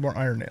we need more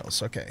iron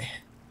nails. Okay.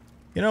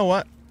 You know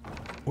what?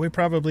 We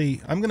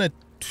probably, I don't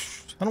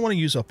want to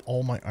use up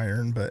all my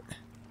iron, but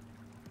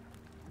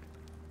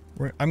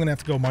I'm going to have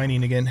to go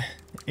mining again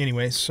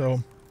anyway,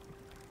 so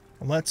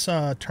let's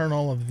turn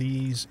all of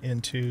these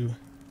into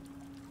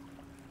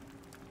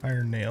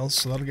iron nails.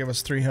 So that'll give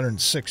us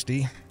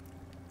 360.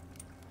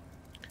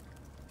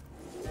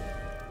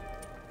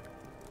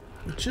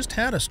 We just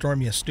had a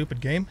storm, you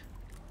stupid game.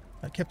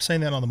 I kept saying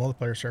that on the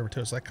multiplayer server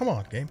too. It's like, come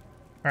on, game.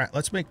 Alright,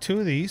 let's make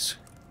 2 of these.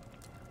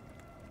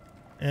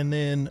 And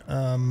then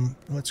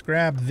let's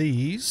grab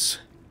these.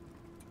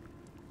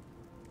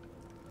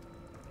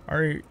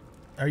 Are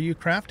you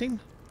crafting?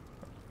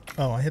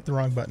 Oh, I hit the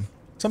wrong button.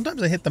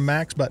 Sometimes I hit the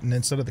max button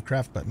instead of the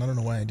craft button. I don't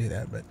know why I do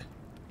that, but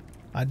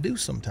I do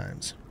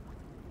sometimes.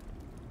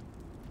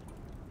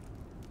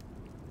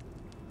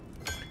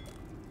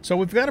 So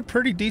we've got a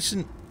pretty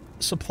decent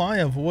supply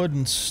of wood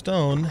and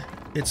stone.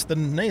 It's the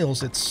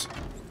nails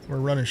we're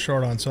running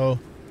short on. So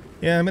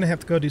yeah, I'm gonna have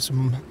to go do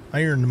some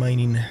iron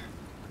mining.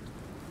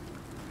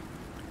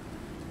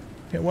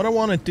 Okay, what I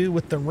want to do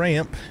with the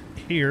ramp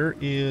here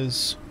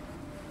is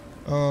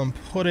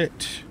put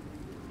it,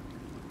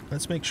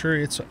 let's make sure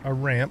it's a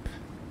ramp,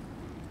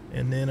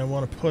 and then I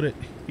want to put it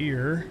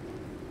here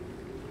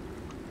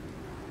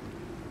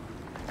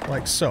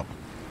like so.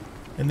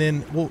 And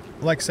then, well,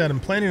 like I said, I'm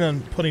planning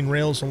on putting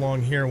rails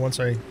along here once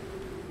I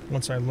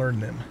learn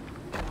them.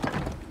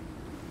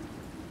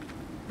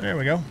 There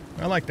we go.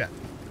 I like that.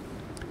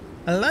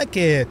 I like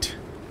it.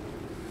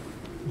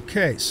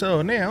 Okay,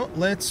 so now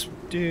let's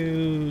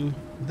do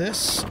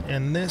this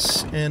and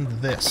this and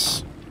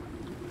this.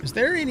 Is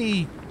there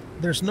any...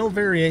 There's no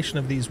variation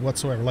of these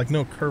whatsoever, like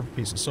no curved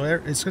pieces.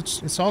 So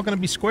it's all going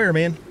to be square,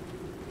 man.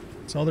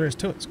 That's all there is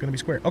to it. It's going to be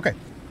square. Okay.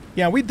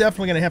 Yeah, we're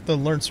definitely going to have to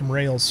learn some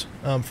rails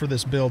for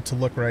this build to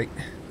look right.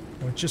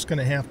 We're just going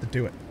to have to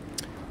do it.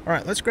 All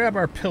right, let's grab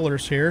our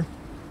pillars here.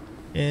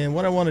 And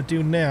what I want to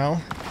do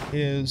now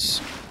is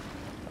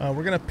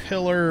we're going to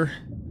pillar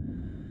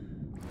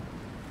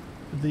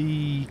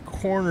the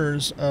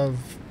corners of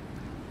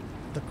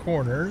the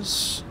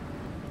corners.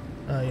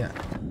 Yeah,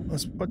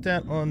 let's put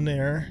that on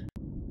there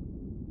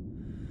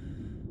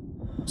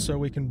so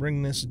we can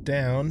bring this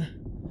down.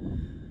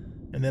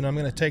 And then I'm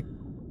going to take...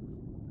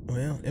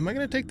 Well, am I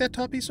going to take that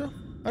top piece off?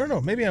 I don't know.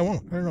 Maybe I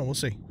won't. I don't know. We'll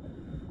see.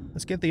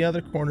 Let's get the other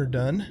corner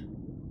done.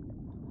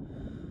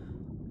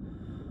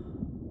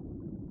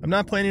 I'm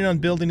not planning on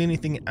building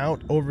anything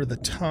out over the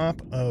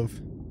top of...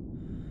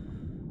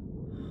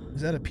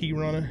 Is that a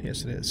Piranha?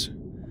 Yes, it is.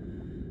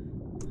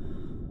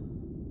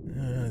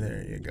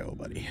 There you go,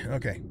 buddy.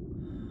 Okay.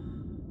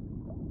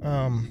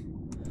 Oh,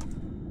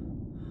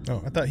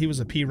 I thought he was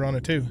a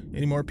Piranha too.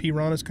 Any more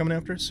Piranhas coming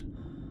after us?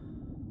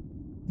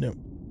 No.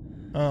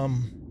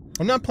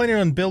 I'm not planning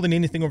on building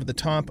anything over the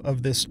top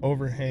of this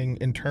overhang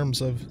in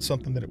terms of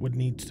something that it would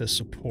need to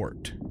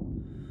support.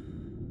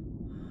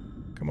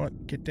 Come on,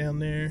 get down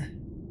there.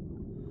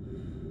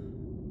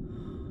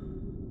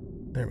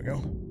 There we go.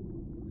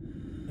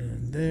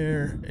 And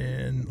there,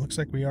 and looks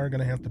like we are going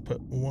to have to put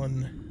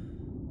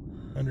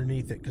one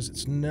underneath it because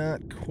it's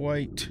not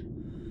quite...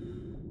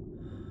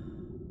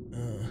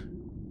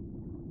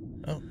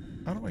 Oh,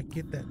 how do I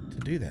get that to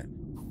do that?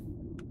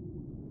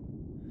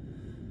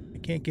 I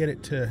can't get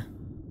it to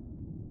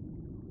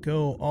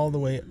go all the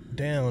way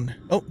down.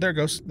 Oh, there it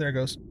goes. There it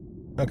goes.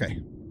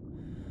 Okay.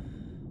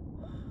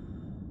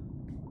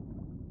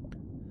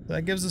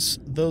 That gives us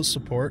those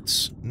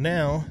supports.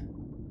 Now,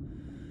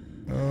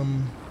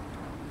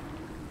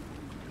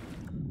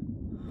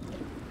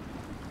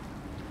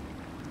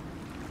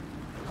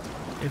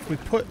 if we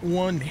put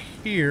one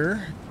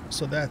here,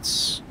 so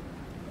that's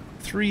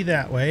 3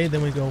 that way,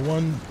 then we go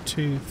 1,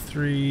 2,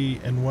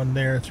 3, and 1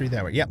 there, 3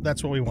 that way. Yep,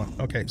 that's what we want.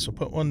 Okay, so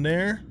put one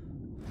there,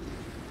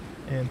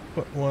 and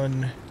put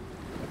one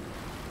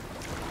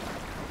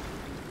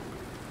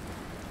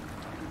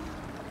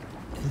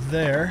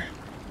there,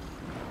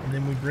 and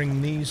then we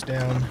bring these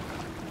down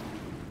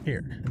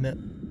here, and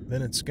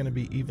then it's going to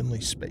be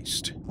evenly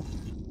spaced.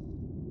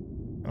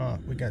 Ah,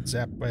 we got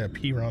zapped by a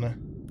Piranha.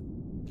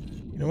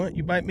 You know what?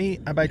 You bite me,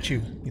 I bite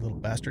you, you little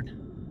bastard.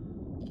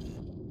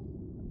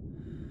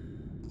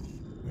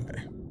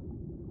 Okay.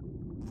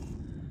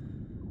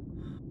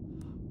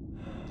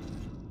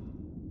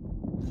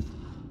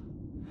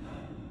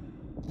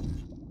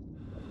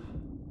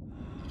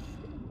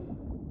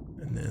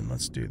 And then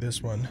let's do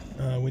this one.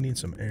 We need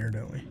some air,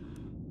 don't we?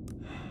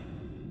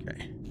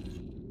 Okay.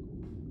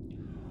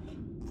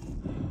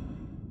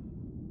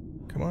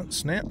 Come on,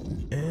 snap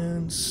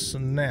and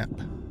snap.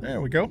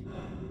 There we go.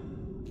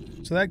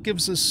 So that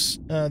gives us,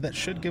 that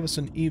should give us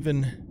an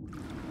even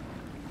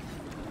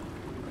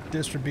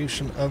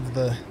distribution of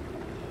the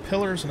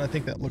pillars, and I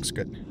think that looks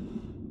good.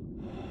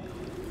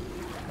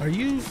 Are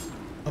you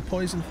a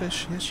poison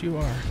fish? Yes, you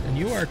are. And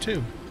you are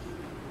too.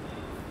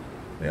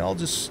 They all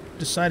just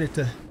decided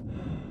to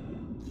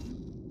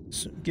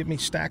give me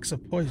stacks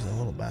of poison, the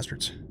little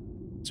bastards.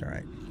 It's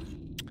alright.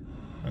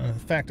 In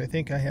fact, I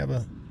think I have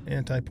a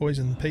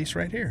anti-poison paste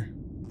right here.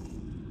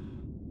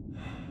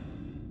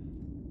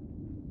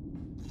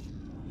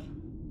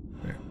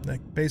 There.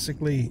 That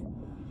basically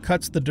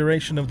cuts the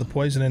duration of the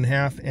poison in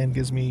half and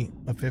gives me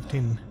a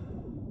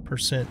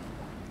 15%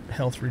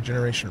 health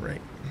regeneration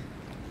rate.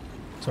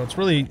 So it's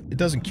really, it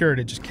doesn't cure it,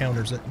 it just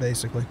counters it,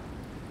 basically.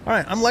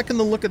 Alright, I'm liking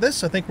the look of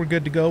this. I think we're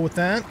good to go with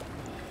that.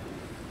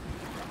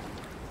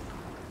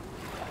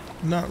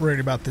 I'm not worried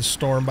about this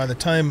storm. By the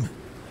time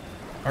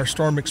our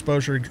storm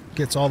exposure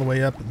gets all the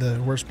way up,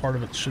 the worst part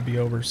of it should be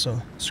over,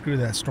 so screw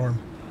that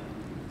storm.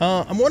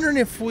 I'm wondering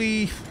if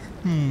we...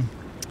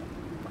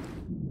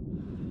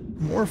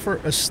 more for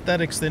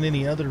aesthetics than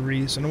any other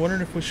reason. I'm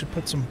wondering if we should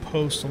put some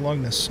posts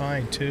along the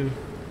side, too.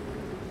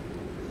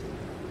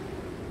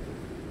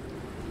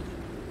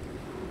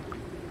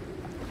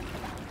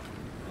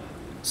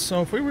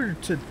 So if we were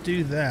to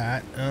do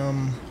that,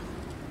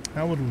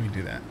 how would we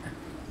do that?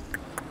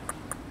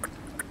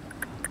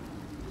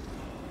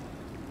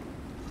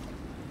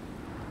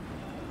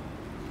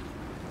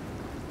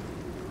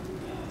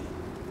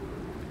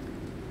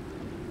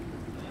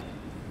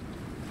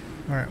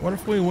 Alright, what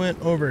if we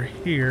went over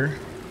here?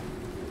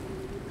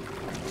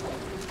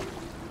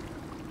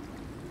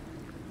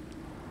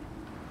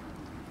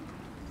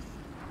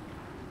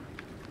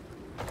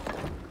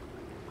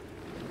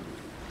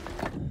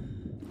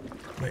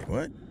 Wait,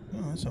 what?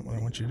 Oh, that's not what I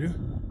want you to do.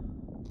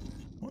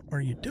 What are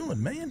you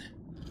doing, man?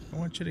 I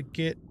want you to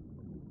get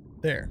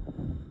there.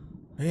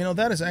 You know,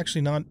 that is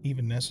actually not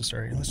even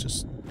necessary. Let's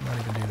just not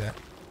even do that.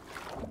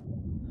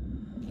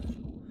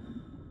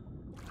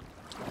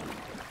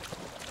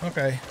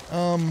 Okay,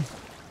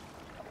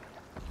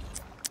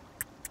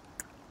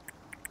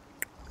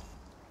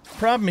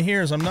 problem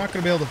here is I'm not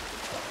going to be able to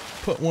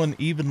put one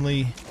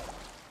evenly.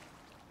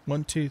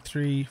 1, 2,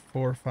 3,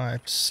 4,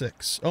 5,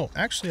 6. Oh,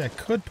 actually I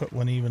could put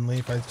one evenly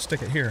if I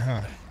stick it here,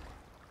 huh?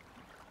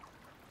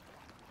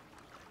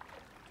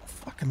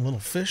 Fucking little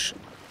fish.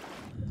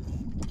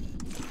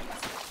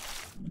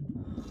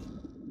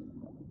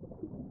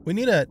 We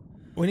need a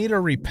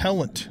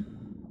repellent.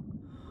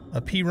 A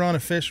piranha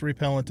fish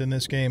repellent in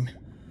this game.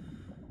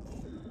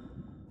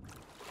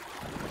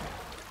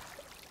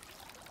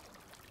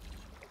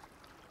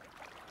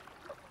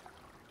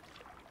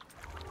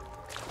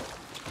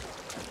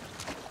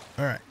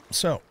 Alright,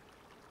 so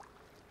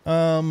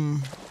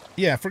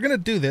yeah, if we're gonna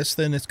do this,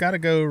 then it's gotta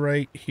go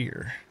right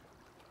here.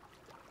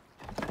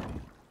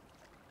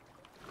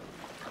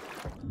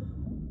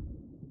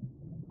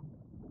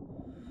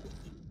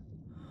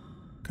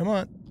 Come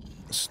on.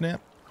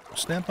 Snap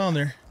on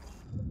there.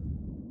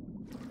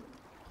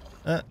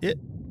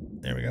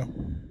 There we go.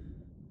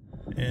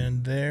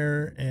 And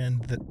there,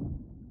 and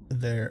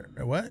there.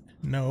 What?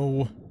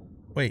 No.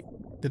 Wait,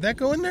 did that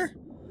go in there?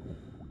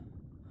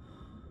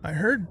 I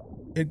heard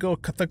it go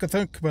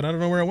ka-thunk, but I don't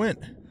know where it went.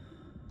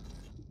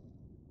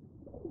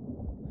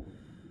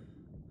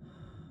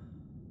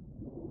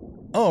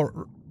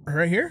 Oh,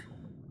 right here?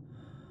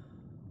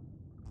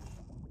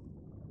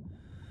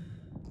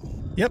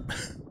 Yep.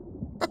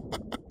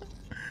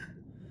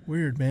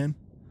 Weird, man.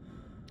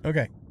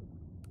 Okay.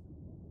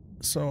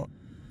 So,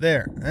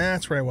 there.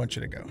 That's where I want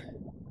you to go.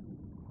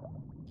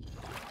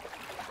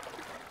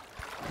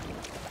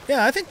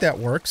 Yeah, I think that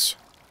works.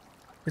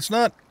 It's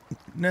not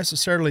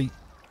necessarily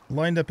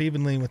lined up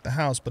evenly with the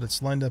house, but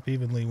it's lined up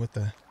evenly with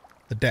the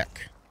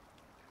deck,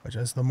 which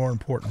is the more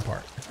important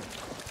part.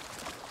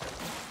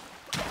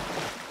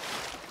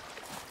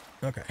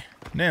 Okay,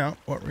 now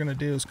what we're going to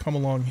do is come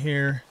along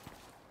here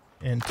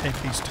and take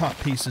these top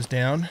pieces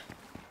down.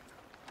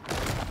 I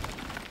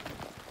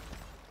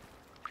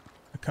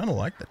kind of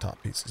like the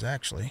top pieces,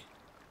 actually.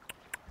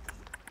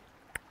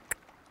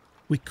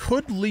 We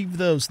could leave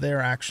those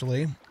there,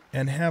 actually,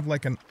 and have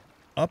like an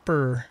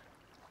upper...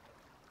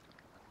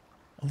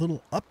 a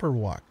little upper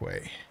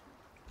walkway.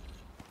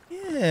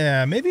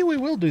 Yeah, maybe we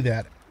will do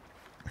that.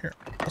 Here,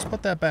 let's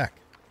put that back.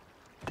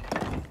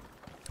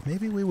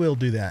 Maybe we will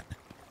do that.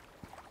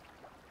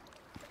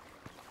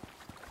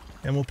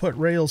 And we'll put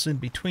rails in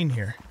between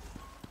here.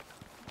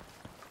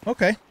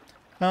 Okay.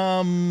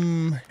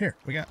 Here,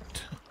 we got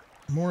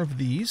more of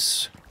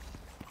these.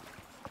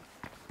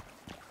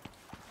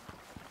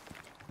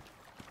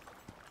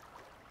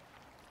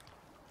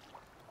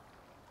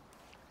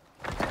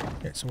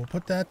 Okay, so we'll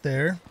put that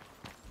there.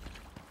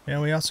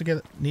 And we also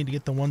need to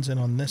get the ones in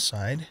on this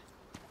side.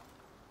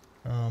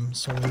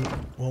 So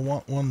we'll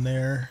want one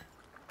there.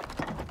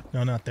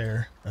 No, not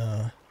there.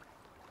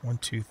 1,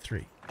 2,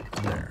 3.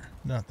 There.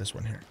 Not this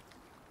one here.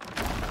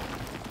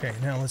 Okay,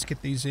 now let's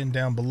get these in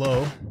down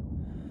below.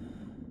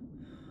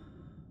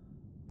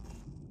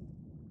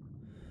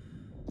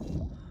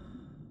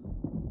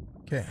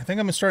 Okay, I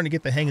think I'm starting to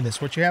get the hang of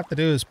this. What you have to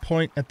do is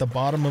point at the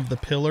bottom of the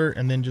pillar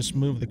and then just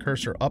move the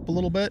cursor up a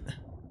little bit.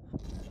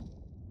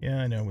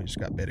 Yeah, I know, we just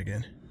got bit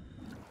again.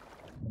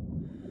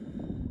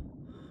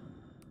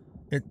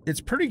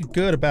 It's pretty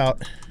good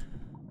about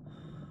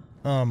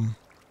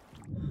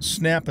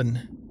snapping.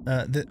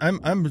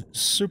 I'm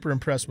super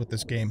impressed with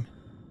this game.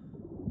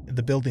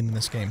 The building in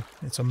this game.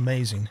 It's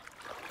amazing.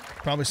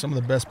 Probably some of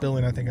the best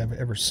building I think I've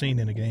ever seen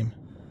in a game.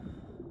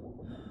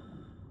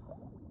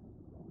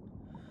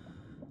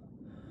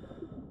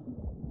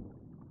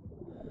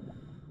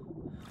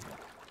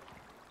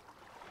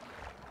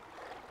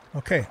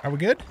 Okay, are we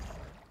good?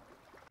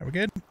 Are we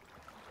good?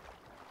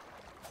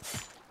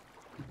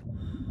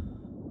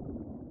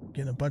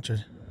 Getting a bunch of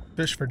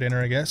fish for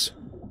dinner, I guess.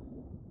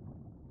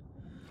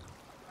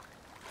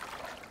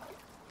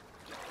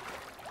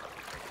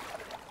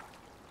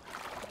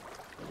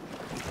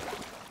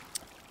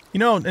 You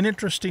know, an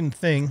interesting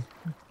thing,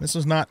 this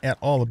is not at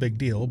all a big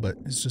deal, but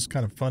it's just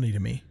kind of funny to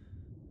me.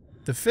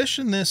 The fish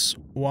in this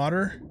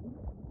water,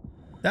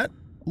 that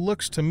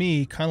looks to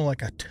me kind of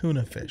like a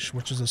tuna fish,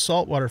 which is a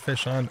saltwater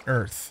fish on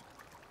Earth.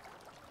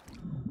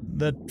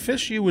 The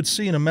fish you would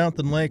see in a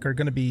mountain lake are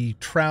going to be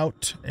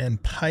trout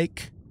and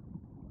pike.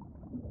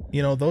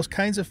 You know, those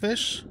kinds of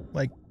fish,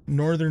 like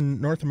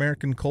North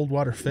American cold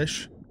water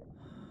fish.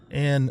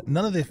 And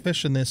none of the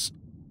fish in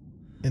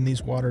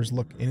these waters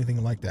look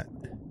anything like that.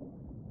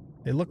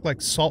 They look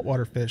like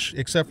saltwater fish,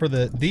 except for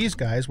these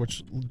guys,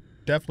 which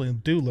definitely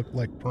do look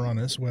like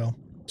piranhas. Well,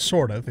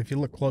 sort of. If you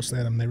look closely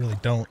at them, they really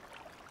don't.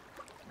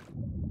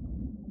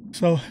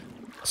 So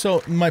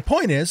my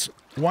point is,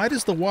 why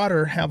does the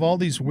water have all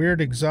these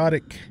weird,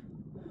 exotic,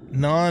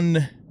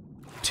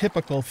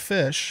 non-typical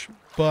fish,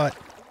 but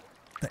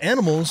the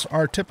animals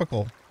are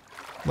typical?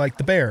 like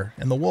the bear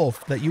and the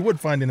wolf that you would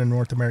find in a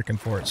North American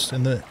forest.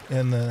 And the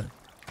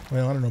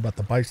well, I don't know about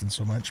the bison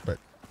so much, but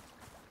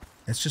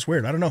it's just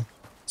weird. I don't know.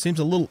 Seems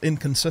a little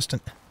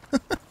inconsistent.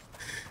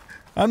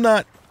 I'm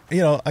not,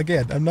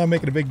 again, I'm not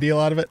making a big deal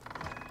out of it.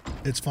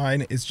 It's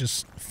fine. It's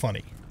just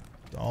funny.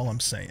 That's all I'm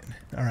saying.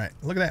 All right,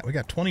 look at that. We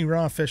got 20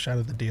 raw fish out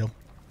of the deal.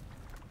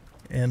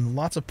 And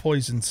lots of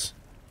poisons.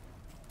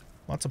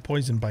 Lots of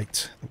poison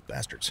bites. Oh,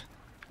 bastards.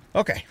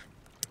 Okay,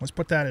 let's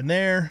put that in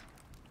there.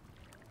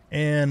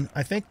 And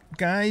I think,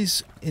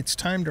 guys, it's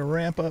time to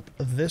wrap up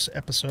this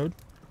episode.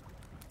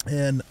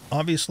 And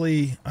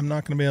obviously, I'm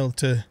not going to be able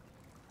to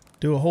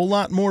do a whole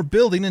lot more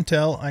building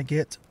until I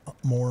get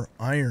more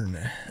iron.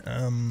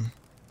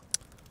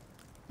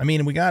 I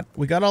mean, we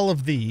got all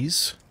of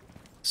these,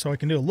 so I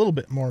can do a little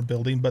bit more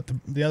building. But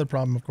the other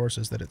problem, of course,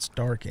 is that it's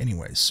dark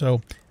anyways.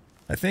 So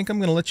I think I'm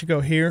going to let you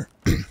go here,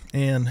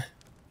 and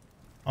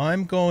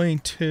I'm going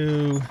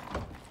to...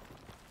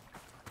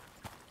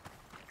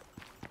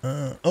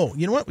 oh,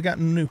 you know what? We got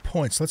new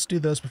points. Let's do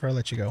those before I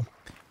let you go.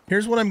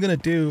 Here's what I'm going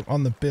to do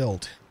on the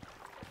build.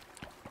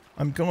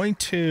 I'm going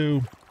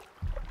to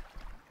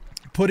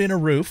put in a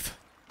roof,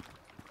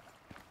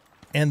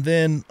 and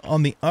then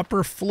on the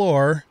upper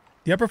floor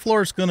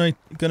is going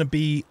to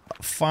be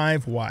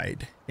 5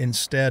 wide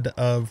instead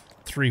of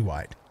 3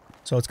 wide.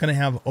 So it's going to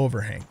have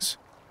overhangs.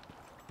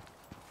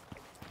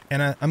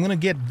 And I'm going to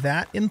get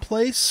that in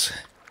place,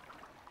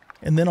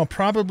 and then I'll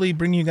probably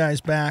bring you guys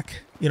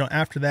back,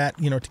 after that,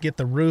 to get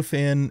the roof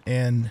in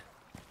and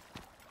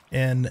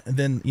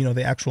then,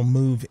 the actual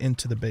move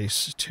into the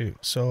base too.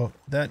 So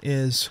that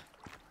is,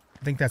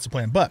 I think that's the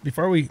plan. But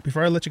before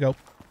I let you go,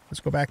 let's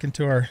go back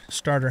into our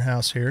starter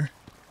house here.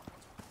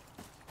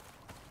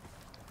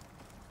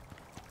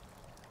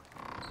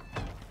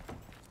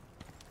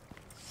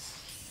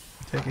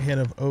 Take a hit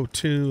of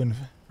O2 and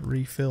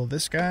refill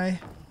this guy.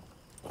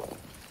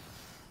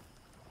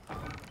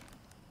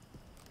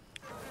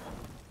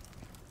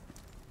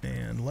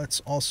 And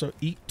let's also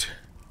eat.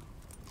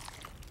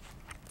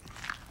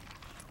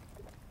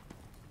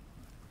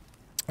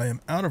 I am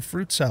out of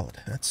fruit salad.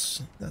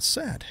 That's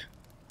sad.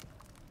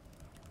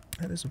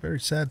 That is a very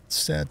sad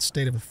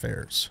state of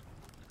affairs.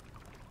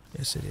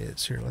 Yes, it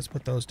is. Here, let's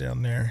put those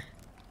down there.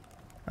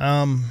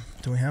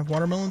 Do we have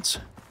watermelons?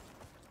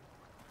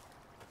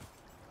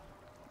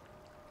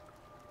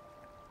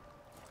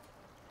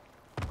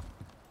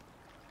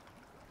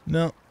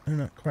 No, they're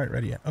not quite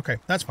ready yet. Okay,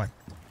 that's fine.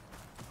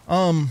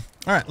 All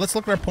right, let's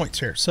look at our points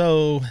here.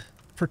 So,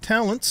 for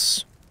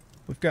talents,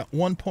 we've got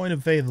 1 point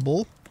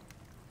available.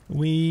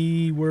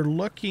 We were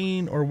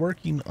looking or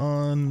working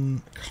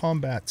on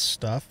combat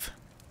stuff,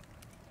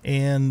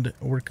 and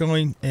we're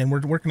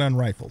working on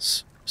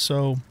rifles.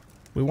 So,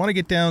 we want to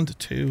get down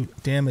to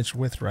damage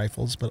with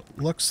rifles, but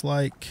it looks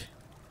like...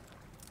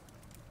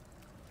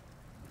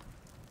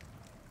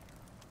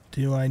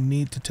 Do I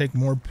need to take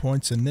more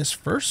points in this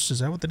first? Is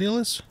that what the deal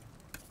is?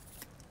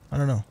 I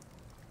don't know.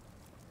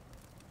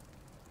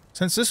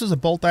 Since this is a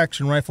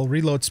bolt-action rifle,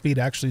 reload speed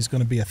actually is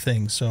going to be a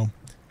thing, so...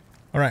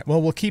 Alright,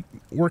 well, we'll keep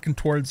working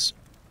towards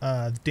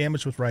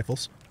damage with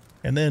rifles.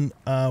 And then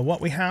what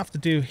we have to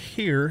do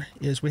here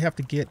is we have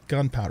to get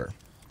gunpowder.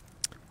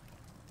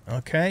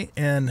 Okay,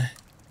 and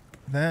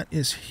that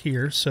is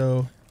here,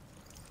 so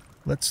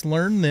let's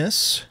learn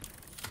this.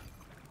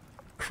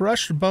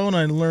 Crushed bone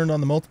I learned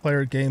on the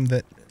multiplayer game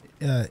that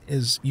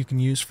is you can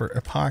use for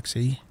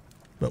epoxy,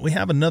 but we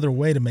have another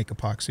way to make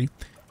epoxy.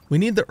 We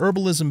need the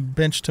herbalism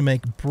bench to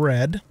make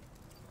bread.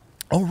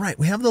 Oh, right,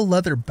 we have the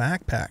leather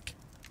backpack,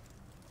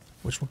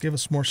 which will give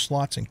us more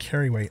slots and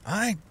carry weight.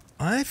 I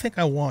think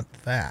I want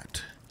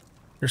that.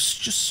 There's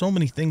just so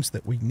many things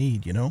that we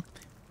need,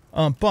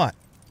 But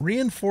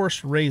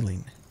reinforced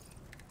railing.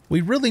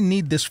 We really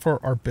need this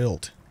for our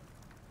build.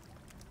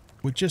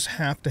 We just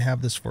have to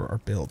have this for our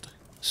build.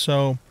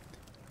 So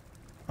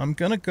I'm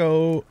going to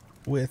go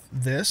with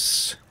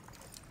this.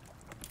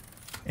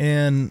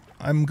 And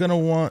I'm going to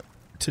want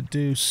to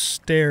do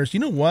stairs. You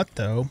know what,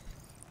 though?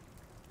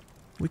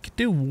 We could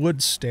do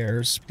wood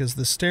stairs, because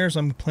the stairs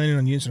I'm planning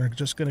on using are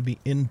just going to be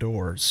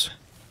indoors.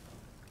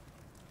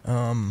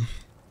 And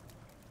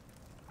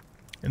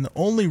the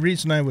only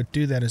reason I would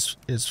do that is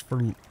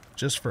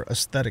just for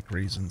aesthetic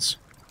reasons,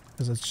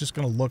 because it's just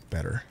going to look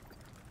better.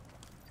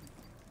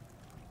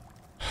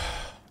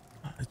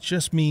 It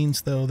just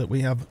means, though, that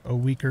we have a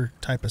weaker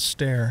type of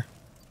stair.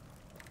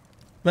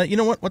 But you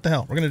know what? What the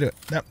hell? We're going to do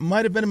it. That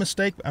might have been a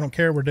mistake, but I don't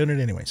care. We're doing it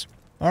anyways.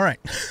 All right.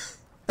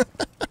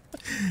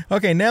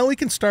 Okay, now we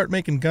can start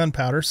making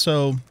gunpowder.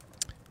 So,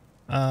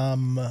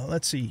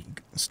 let's see.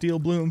 Steel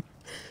bloom.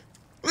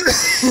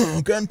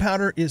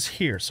 Gunpowder is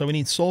here. So we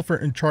need sulfur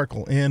and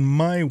charcoal. And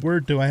my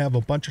word, do I have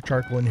a bunch of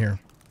charcoal in here.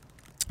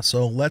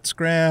 So let's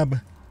grab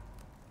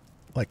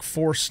like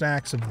 4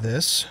 stacks of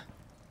this.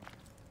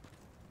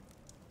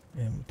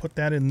 And we'll put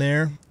that in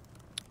there.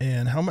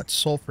 And how much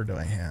sulfur do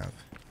I have?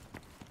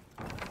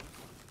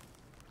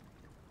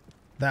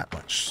 That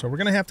much. So we're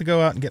going to have to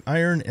go out and get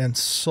iron and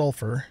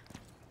sulfur.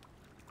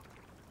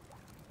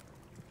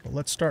 Well,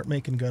 let's start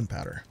making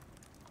gunpowder.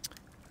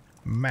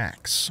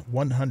 Max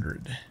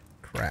 100.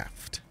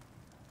 Craft.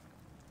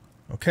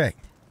 Okay.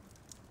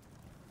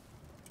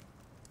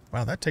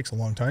 Wow, that takes a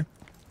long time.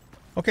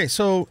 Okay,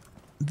 so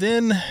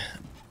then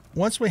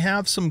once we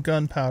have some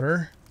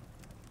gunpowder,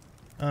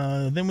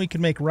 then we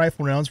can make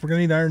rifle rounds. We're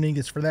going to need iron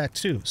ingots for that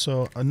too.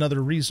 So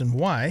another reason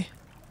why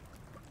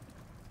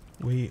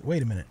wait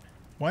a minute.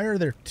 Why are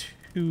there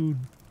two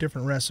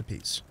different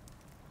recipes?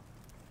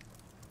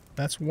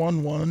 That's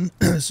 1-1.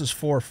 This is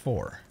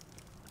 4-4.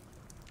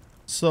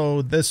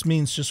 So this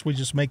means we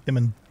just make them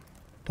in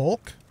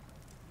bulk?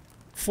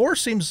 4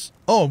 seems...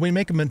 Oh, we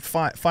make them in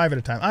 5 at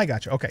a time. I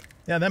gotcha. Okay.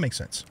 Yeah, that makes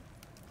sense.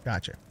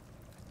 Gotcha.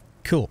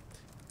 Cool.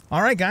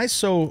 All right, guys.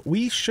 So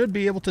we should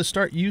be able to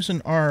start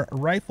using our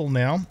rifle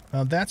now.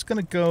 That's going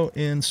to go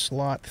in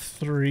slot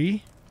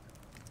 3.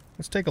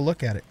 Let's take a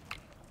look at it.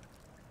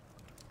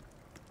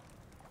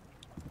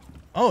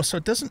 Oh, so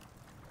it doesn't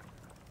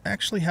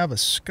actually have a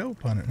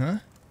scope on it, huh?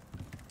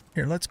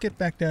 Here, let's get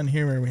back down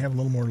here where we have a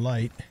little more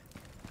light.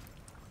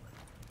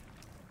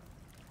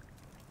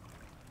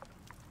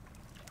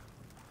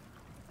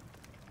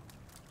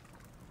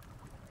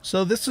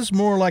 So this is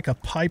more like a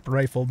pipe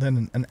rifle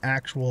than an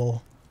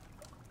actual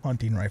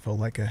hunting rifle,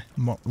 like a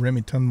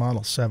Remington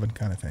Model 7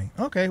 kind of thing.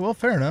 Okay, well,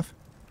 fair enough.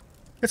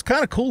 It's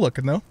kind of cool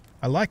looking, though.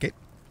 I like it.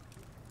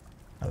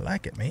 I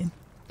like it, man.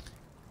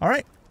 All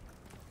right.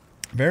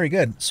 Very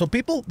good. So,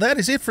 people, that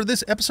is it for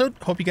this episode.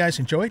 Hope you guys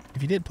enjoyed.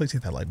 If you did, please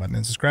hit that like button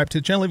and subscribe to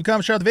the channel. Leave a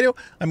comment, share the video.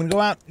 I'm going to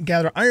go out,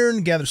 gather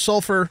iron, gather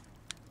sulfur,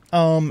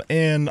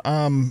 and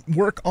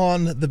work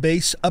on the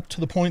base up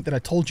to the point that I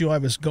told you I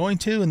was going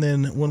to. And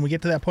then when we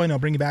get to that point, I'll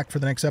bring you back for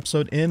the next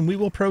episode, and we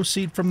will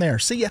proceed from there.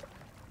 See ya.